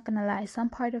 obviously I'm not gonna lie, some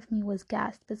part of me was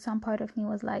gassed, but some part of me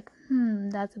was like,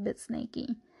 that's a bit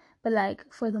snaky. But like,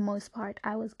 for the most part,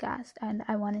 I was gassed and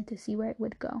I wanted to see where it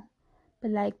would go.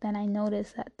 But like, then I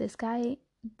noticed that this guy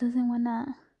doesn't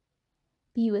wanna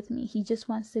be with me. He just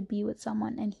wants to be with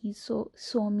someone, and he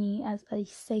saw me as a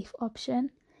safe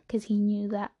option because he knew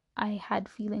that I had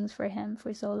feelings for him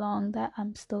for so long that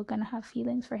I'm still gonna have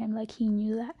feelings for him. Like, he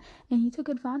knew that, and he took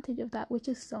advantage of that, which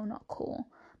is so not cool.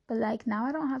 But like, now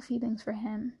I don't have feelings for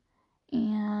him,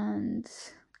 and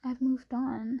I've moved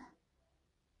on.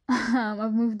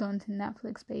 I've moved on to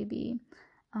Netflix, baby.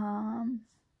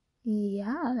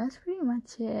 Yeah, that's pretty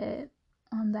much it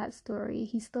on that story.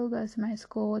 He still goes to my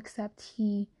school, except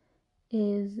he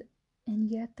is in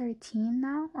year 13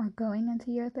 now, or going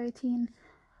into year 13.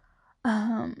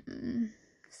 So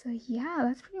yeah,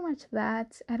 that's pretty much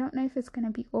that. I don't know if it's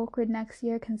gonna be awkward next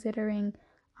year, considering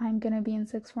I'm gonna be in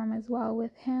sixth form as well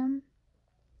with him.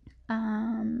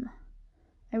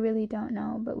 I really don't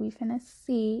know, but we finna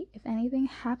see. If anything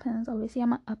happens, obviously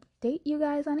I'm gonna update you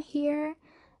guys on here.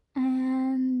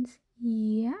 And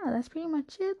yeah, that's pretty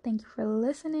much it. Thank you for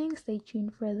listening. Stay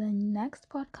tuned for the next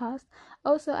podcast.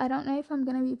 Also, I don't know if I'm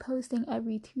gonna be posting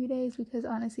every 2 days, because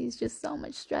honestly it's just so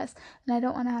much stress, and I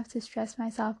don't want to have to stress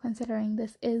myself, considering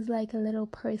this is like a little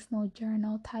personal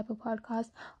journal type of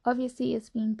podcast. Obviously it's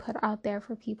being put out there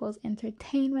for people's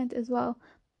entertainment as well,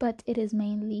 but it is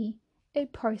mainly a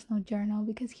personal journal,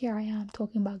 because here I am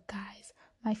talking about guys,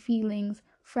 my feelings,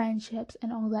 friendships,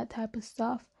 and all that type of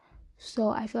stuff. So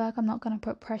I feel like I'm not going to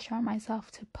put pressure on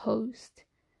myself to post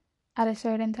at a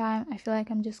certain time. I feel like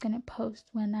I'm just going to post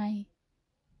when I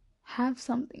have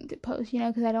something to post,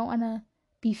 because I don't want to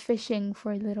be fishing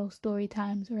for little story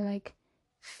times, or like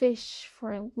fish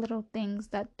for little things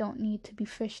that don't need to be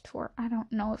fished for. I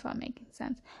don't know if I'm making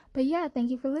sense. But yeah, thank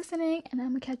you for listening, and I'm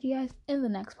going to catch you guys in the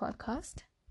next podcast.